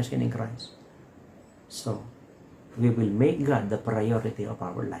perfect destiny in Christ. So, we will make God the priority of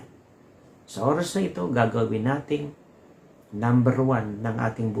our life. Sa oras na ito, gagawin nating number 1 ng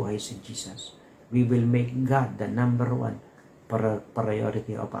ating buhay si Jesus. We will make God the number 1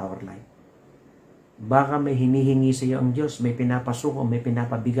 priority of our life. Baka may hinihingi sa iyo ang Diyos, may pinapasuko, may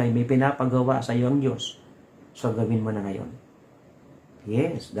pinapabigay, may pinapagawa sa iyo ang Diyos. So, gawin mo na ngayon.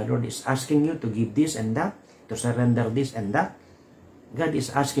 Yes, the Lord is asking you to give this and that, to surrender this and that. God is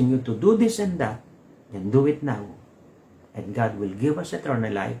asking you to do this and that, and do it now. And God will give us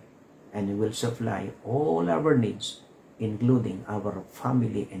eternal life, and He will supply all our needs, including our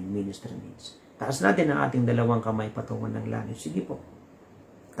family and ministry needs. Taas natin ang ating dalawang kamay patungo ng langit. Sige po.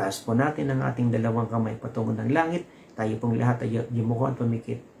 Taas po natin ang ating dalawang kamay patungo ng langit. Tayo pong lahat ay yumuko at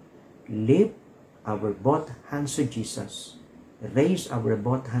pumikit. Lift our both hands to Jesus. Raise our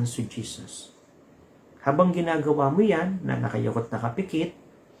both hands to Jesus. Habang ginagawa mo yan, na nakayukot nakapikit,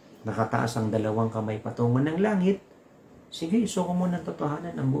 nakataas ang dalawang kamay patungo ng langit, sige, isuko mo ng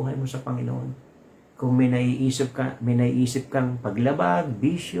totohanan ang buhay mo sa Panginoon. Kung may naiisip kang paglabag,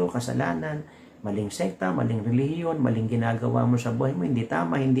 bisyo, kasalanan, maling sekta, maling relihiyon, maling ginagawa mo sa buhay mo, hindi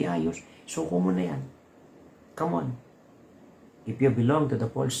tama, hindi ayos, isuko mo na yan. Come on. If you belong to the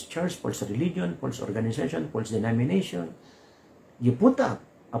false church, false religion, false organization, false denomination, you put up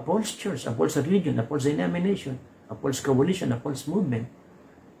a false church, a false religion, a false denomination, a false coalition, a false movement.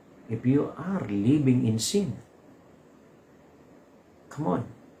 If you are living in sin, come on,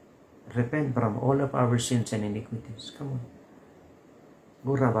 repent from all of our sins and iniquities. Come on.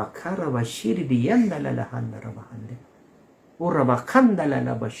 Urabakara-bashiri diyanda lalahanda rabahande. Urabakanda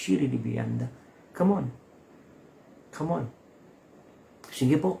lalabashiri dibiyanda. Come on. Come on.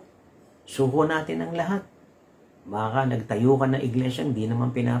 Sige po. Suko natin ang lahat. Baka nagtayo ka na iglesia, hindi naman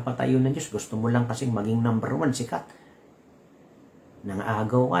pinapatayo ng Diyos. Gusto mo lang kasing maging number 1, sikat.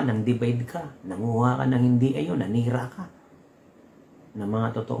 Nang-agaw ka, nang-divide ka, nanguha ka ng hindi ayon, nanira ka. Na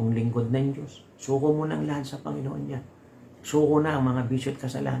mga totoong lingkod ng Diyos. Suko mo ng lahat sa Panginoon yan. Suko na ang mga bisyo at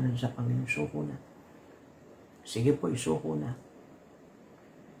kasalanan sa Panginoon. Suko na. Sige po, isuko na.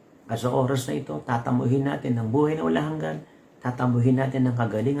 At sa oras na ito, tatamuhin natin ang buhay na wala hanggan. Tatamuhin natin ang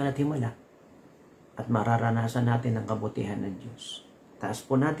kagalingan at himala. At mararanasan natin ang kabutihan ng Diyos. Taas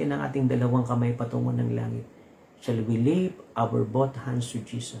po natin ang ating dalawang kamay patungo ng langit. Shall we lift our both hands to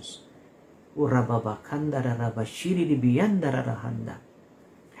Jesus?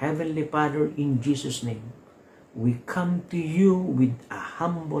 Heavenly Father, in Jesus' name, we come to you with a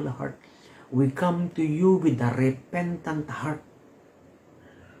humble heart. We come to you with a repentant heart.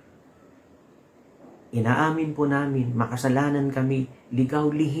 Inaamin po namin, makasalanan kami, ligaw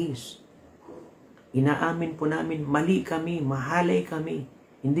lihis. Inaamin po namin, mali kami, mahalay kami.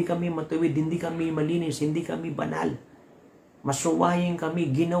 Hindi kami matuwid, hindi kami malinis, hindi kami banal. Masuwayin kami,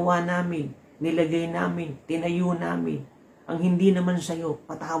 ginawa namin, nilagay namin, tinayo namin. Ang hindi naman sa iyo,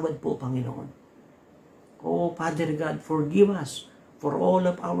 patawad po, Panginoon. Oh, Father God, forgive us for all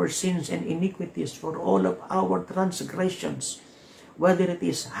of our sins and iniquities, for all of our transgressions, whether it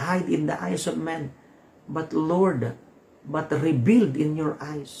is hide in the eyes of men, but Lord, but revealed in your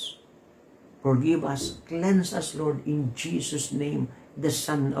eyes. Forgive us, cleanse us, Lord, in Jesus' name, the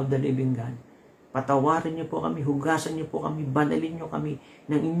Son of the living God. Patawarin niyo po kami, hugasan niyo po kami, banalin niyo kami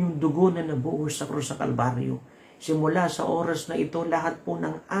ng inyong dugo na nabuhos sa krus sa Kalbaryo. Simula sa oras na ito, lahat po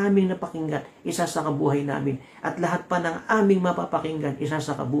ng aming napakinggan, isa sa kabuhay namin. At lahat pa ng aming mapapakinggan, isa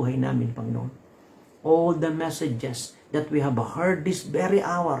sa kabuhay namin, Panginoon. All the messages that we have heard this very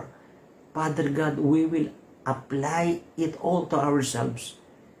hour, Father God, we will apply it all to ourselves.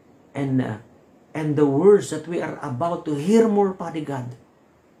 And the words that we are about to hear more, Father God,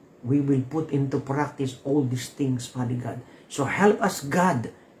 we will put into practice all these things, Father God. So help us, God,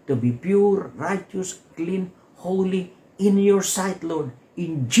 to be pure, righteous, clean, holy in your sight, Lord.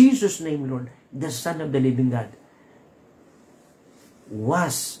 In Jesus' name, Lord, the Son of the living God.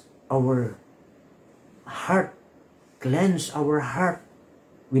 Wash our heart, cleanse our heart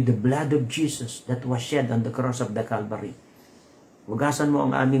with the blood of Jesus that was shed on the cross of the Calvary. Hugasan mo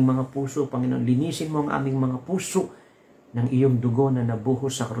ang aming mga puso, Panginoon. Linisin mo ang aming mga puso ng iyong dugo na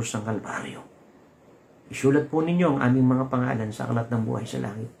nabuhos sa krus ng Kalbaryo. Isulat po ninyo ang aming mga pangalan sa aklat ng buhay sa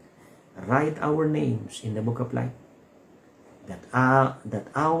langit. Write our names in the book of life. That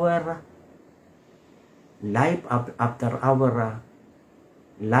our life after our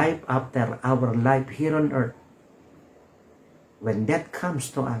life here on earth, when death comes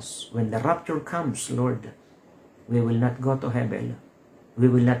to us, when the rapture comes, Lord, we will not go to heaven.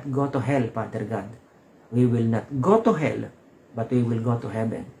 We will not go to hell, Father God. We will not go to hell, but we will go to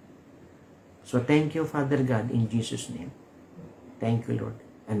heaven. So thank you, Father God, in Jesus' name. Thank you, Lord.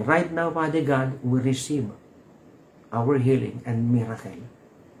 And right now, Father God, we receive our healing and miracle.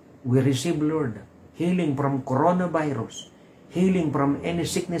 We receive, Lord, healing from coronavirus, healing from any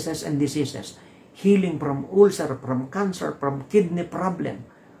sicknesses and diseases, healing from ulcer, from cancer, from kidney problem,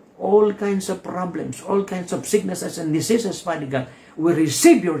 all kinds of problems, all kinds of sicknesses and diseases, Father God. We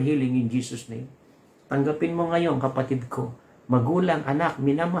receive your healing in Jesus' name. Tanggapin mo ngayon, kapatid ko, magulang, anak,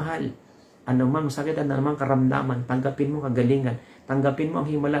 minamahal, anumang sakit at anumang karamdaman, tanggapin mo kagalingan, tanggapin mo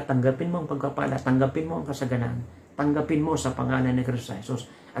ang himala, tanggapin mo ang pagpapala, tanggapin mo ang kasaganaan, tanggapin mo sa pangalan ni Kristo Jesus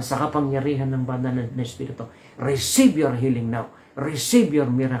at sa kapangyarihan ng banal na Espiritu. Receive your healing now. Receive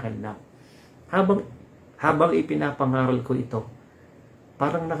your miracle now. Habang ipinapangaral ko ito,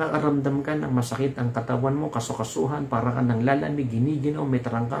 parang nakakaramdam ka ng masakit ang katawan mo, kasukasuhan, para kang nang lalamig, giniginaw, may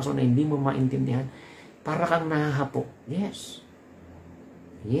trangkaso na hindi mo maintindihan, para kang nahahapo. Yes.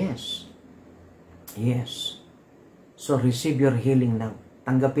 Yes. Yes. So receive your healing now.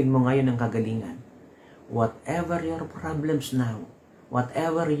 Tanggapin mo ngayon ang kagalingan. Whatever your problems now,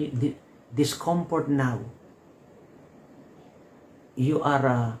 whatever discomfort now, you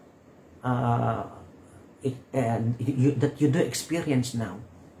are that you do experience now,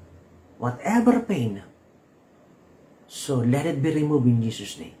 whatever pain, so let it be removed in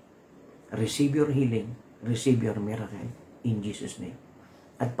Jesus' name. Receive your healing, receive your miracle in Jesus' name.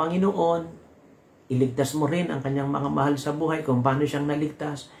 At Panginoon, iligtas mo rin ang kanyang mga mahal sa buhay kung paano siyang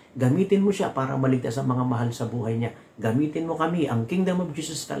naligtas. Gamitin mo siya para maligtas ang mga mahal sa buhay niya. Gamitin mo kami, ang Kingdom of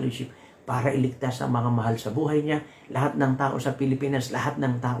Jesus Fellowship, para iligtas ang mga mahal sa buhay niya, lahat ng tao sa Pilipinas, lahat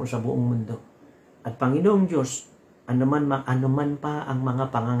ng tao sa buong mundo. At Panginoong Diyos, anuman pa ang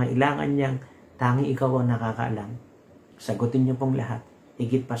mga pangangailangan niyang, tanging ikaw ang nakakaalam. Sagutin niyo pong lahat,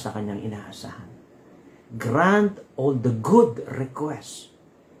 higit pa sa kanyang inaasahan. Grant all the good requests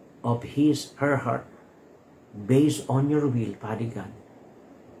of her heart based on your will, Father God,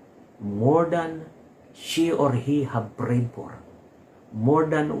 more than she or he have prayed for, more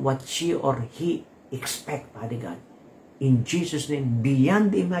than what she or he expect, Father God. In Jesus' name,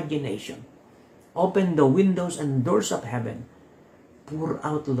 beyond imagination, open the windows and doors of heaven. Pour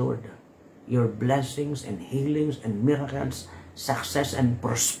out, Lord, your blessings and healings and miracles, success and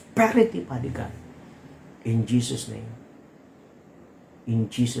prosperity, Father God. In Jesus' name.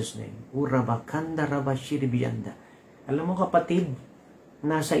 In Jesus' name. Urabakanda rabashiribiyanda. Alam mo kapatid,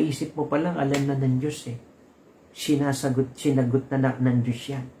 nasa isip mo pa lang, alam na ng Diyos eh. Sinagot na ng Diyos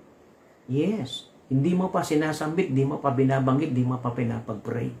yan. Yes. Hindi mo pa sinasambit, di mo pa binabanggit, di mo pa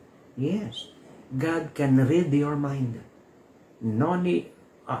pinapag-pray. Yes. God can read your mind. No need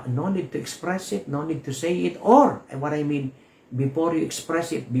to express it, no need to say it, or, what I mean, before you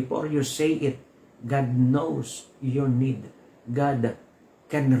express it, before you say it, God knows your need. God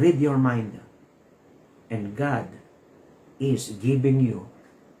can read your mind. And God is giving you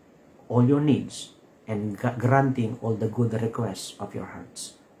all your needs and granting all the good requests of your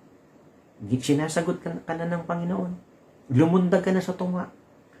hearts. Sinasagot ka na ng Panginoon. Lumundag ka na sa tuwa.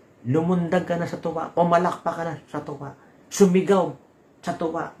 Lumundag ka na sa tuwa. Pumalakpak ka na sa tuwa. Sumigaw sa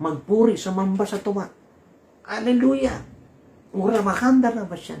tuwa. Magpuri, sumamba sa tuwa. Hallelujah! Uramakanda na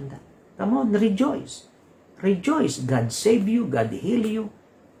basyanda. Come on, rejoice. Rejoice. God save you. God heal you.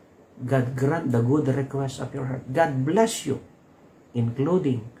 God grant the good request of your heart. God bless you,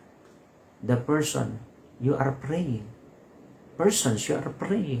 including the person you are praying. Persons you are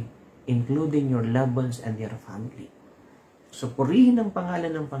praying, including your loved ones and your family. So, purihin ang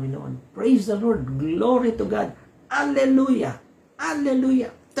pangalan ng Panginoon. Praise the Lord. Glory to God. Hallelujah. Hallelujah.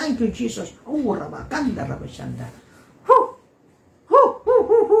 Thank you, Jesus. Oh, rabakanda, rabashanda. Hu! Hu! Hu!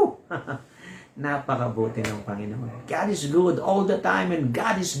 Hu! Hu! Napakabuti ng Panginoon. God is good all the time and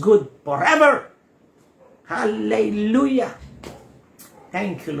God is good forever. Hallelujah.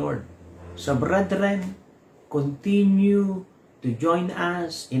 Thank you, Lord. So, brethren, continue to join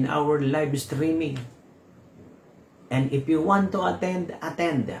us in our live streaming. And if you want to attend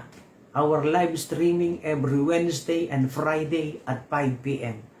our live streaming every Wednesday and Friday at 5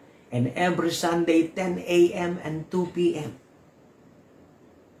 p.m. and every Sunday 10 a.m. and 2 p.m.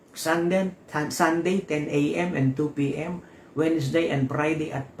 Sunday 10 a.m. and 2 p.m. Wednesday and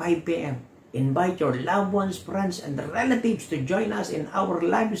Friday at 5 p.m. Invite your loved ones, friends, and relatives to join us in our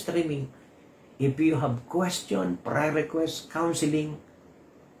live streaming. If you have questions, prayer requests, counseling,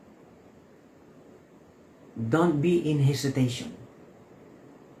 don't be in hesitation.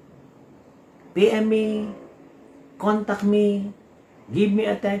 PM me, contact me, give me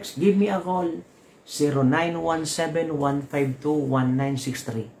a text, give me a call,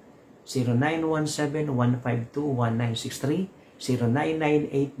 0917-152-1963, 0917-152-1963,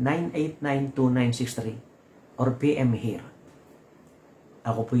 0998-989-2963, or PM here.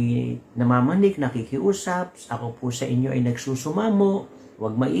 Ako po'y namamanik, nakikiusap, ako po sa inyo ay nagsusumamo,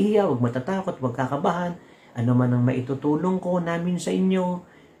 huwag maihiya, huwag matatakot, huwag kakabahan, ano man ang maitutulong ko namin sa inyo,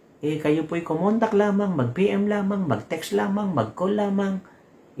 kayo po'y kumontak lamang, mag-PM lamang, mag-text lamang, mag-call lamang,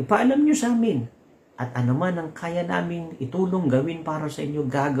 ipaalam nyo sa amin. At ano man ang kaya namin itulong gawin para sa inyo,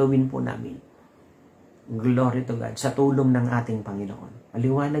 gagawin po namin. Glory to God, sa tulong ng ating Panginoon.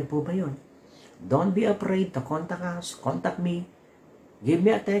 Maliwanag po ba yun? Don't be afraid to contact us, contact me, give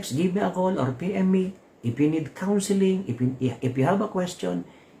me a text, give me a call, or PM me. If you need counseling, if you have a question,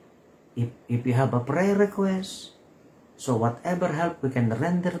 if you have a prayer request, so whatever help we can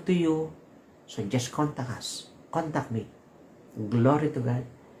render to you, so just contact us. Contact me. Glory to God.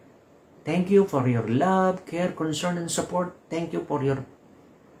 Thank you for your love, care, concern, and support. Thank you for your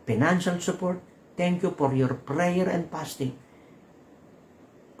financial support. Thank you for your prayer and fasting.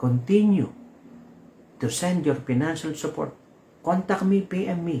 Continue to send your financial support. Contact me,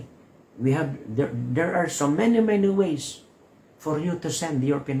 PM me. There are so many ways for you to send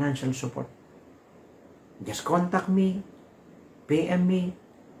your financial support. Just contact me, PM me,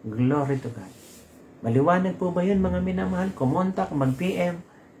 glory to God. Maliwanag po ba yun, mga minamahal? Kumontak, mag-PM,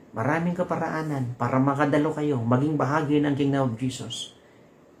 maraming kaparaanan para makadalo kayo, maging bahagi ng Kingdom of Jesus.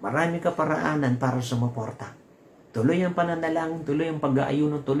 Maraming kaparaanan para sumuporta. Tuloy ang pananalangin, tuloy ang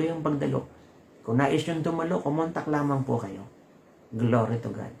pag-aayuno, tuloy ang pagdalo. Kung nais yung tumalo, kumontak lamang po kayo. Glory to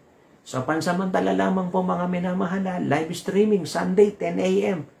God. So, pansamantala lamang po mga minamahal, live streaming Sunday 10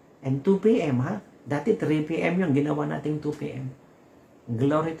 a.m. and 2 p.m. ha? Dati 3 p.m. yung ginawa nating 2 p.m.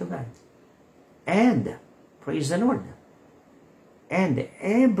 Glory to God. And, praise the Lord. And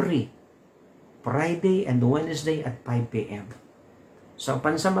every Friday and Wednesday at 5 p.m. So,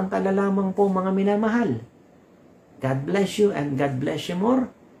 pansamantala lamang po mga minamahal. God bless you and God bless you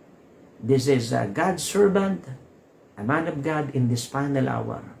more. This is God's servant, a man of God in this final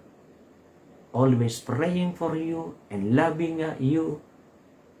hour. Always praying for you and loving you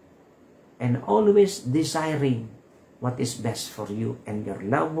and always desiring what is best for you and your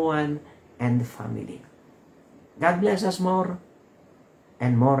loved one and family. God bless us more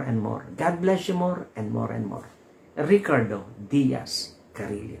and more and more. God bless you more and more and more. Ricardo Diaz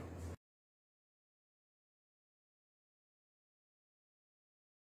Carillo.